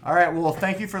discuss it. All right, well,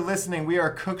 thank you for listening. We are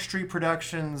Cook Street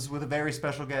Productions with a very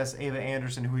special guest, Ava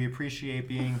Anderson, who we appreciate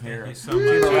being here. Thank you so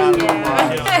Give a much. round of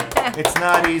Yeah. applause. It's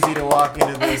not easy to walk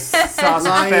into this sausage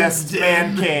Lion's fest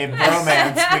man cave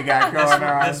romance we got going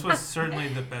on. This was certainly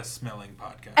the best smelling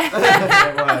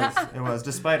podcast. It was,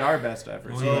 despite our best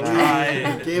efforts. We You and I.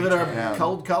 tried. Gave it our Yeah.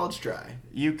 cold college try.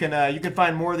 You can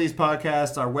find more of these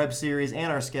podcasts, our web series,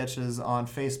 and our sketches on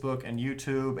Facebook and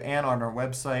YouTube, and on our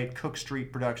website,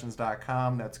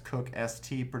 cookstreetproductions.com. That's Cook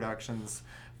ST Productions.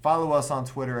 Follow us on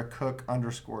Twitter at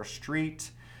Cook_Street.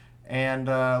 And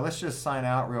let's just sign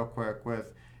out real quick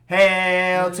with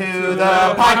Hail to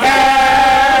the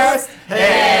podcast!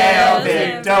 Hail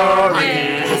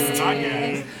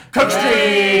victory! Cook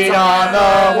Street on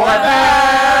the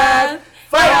warpath.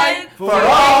 Fight for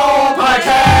all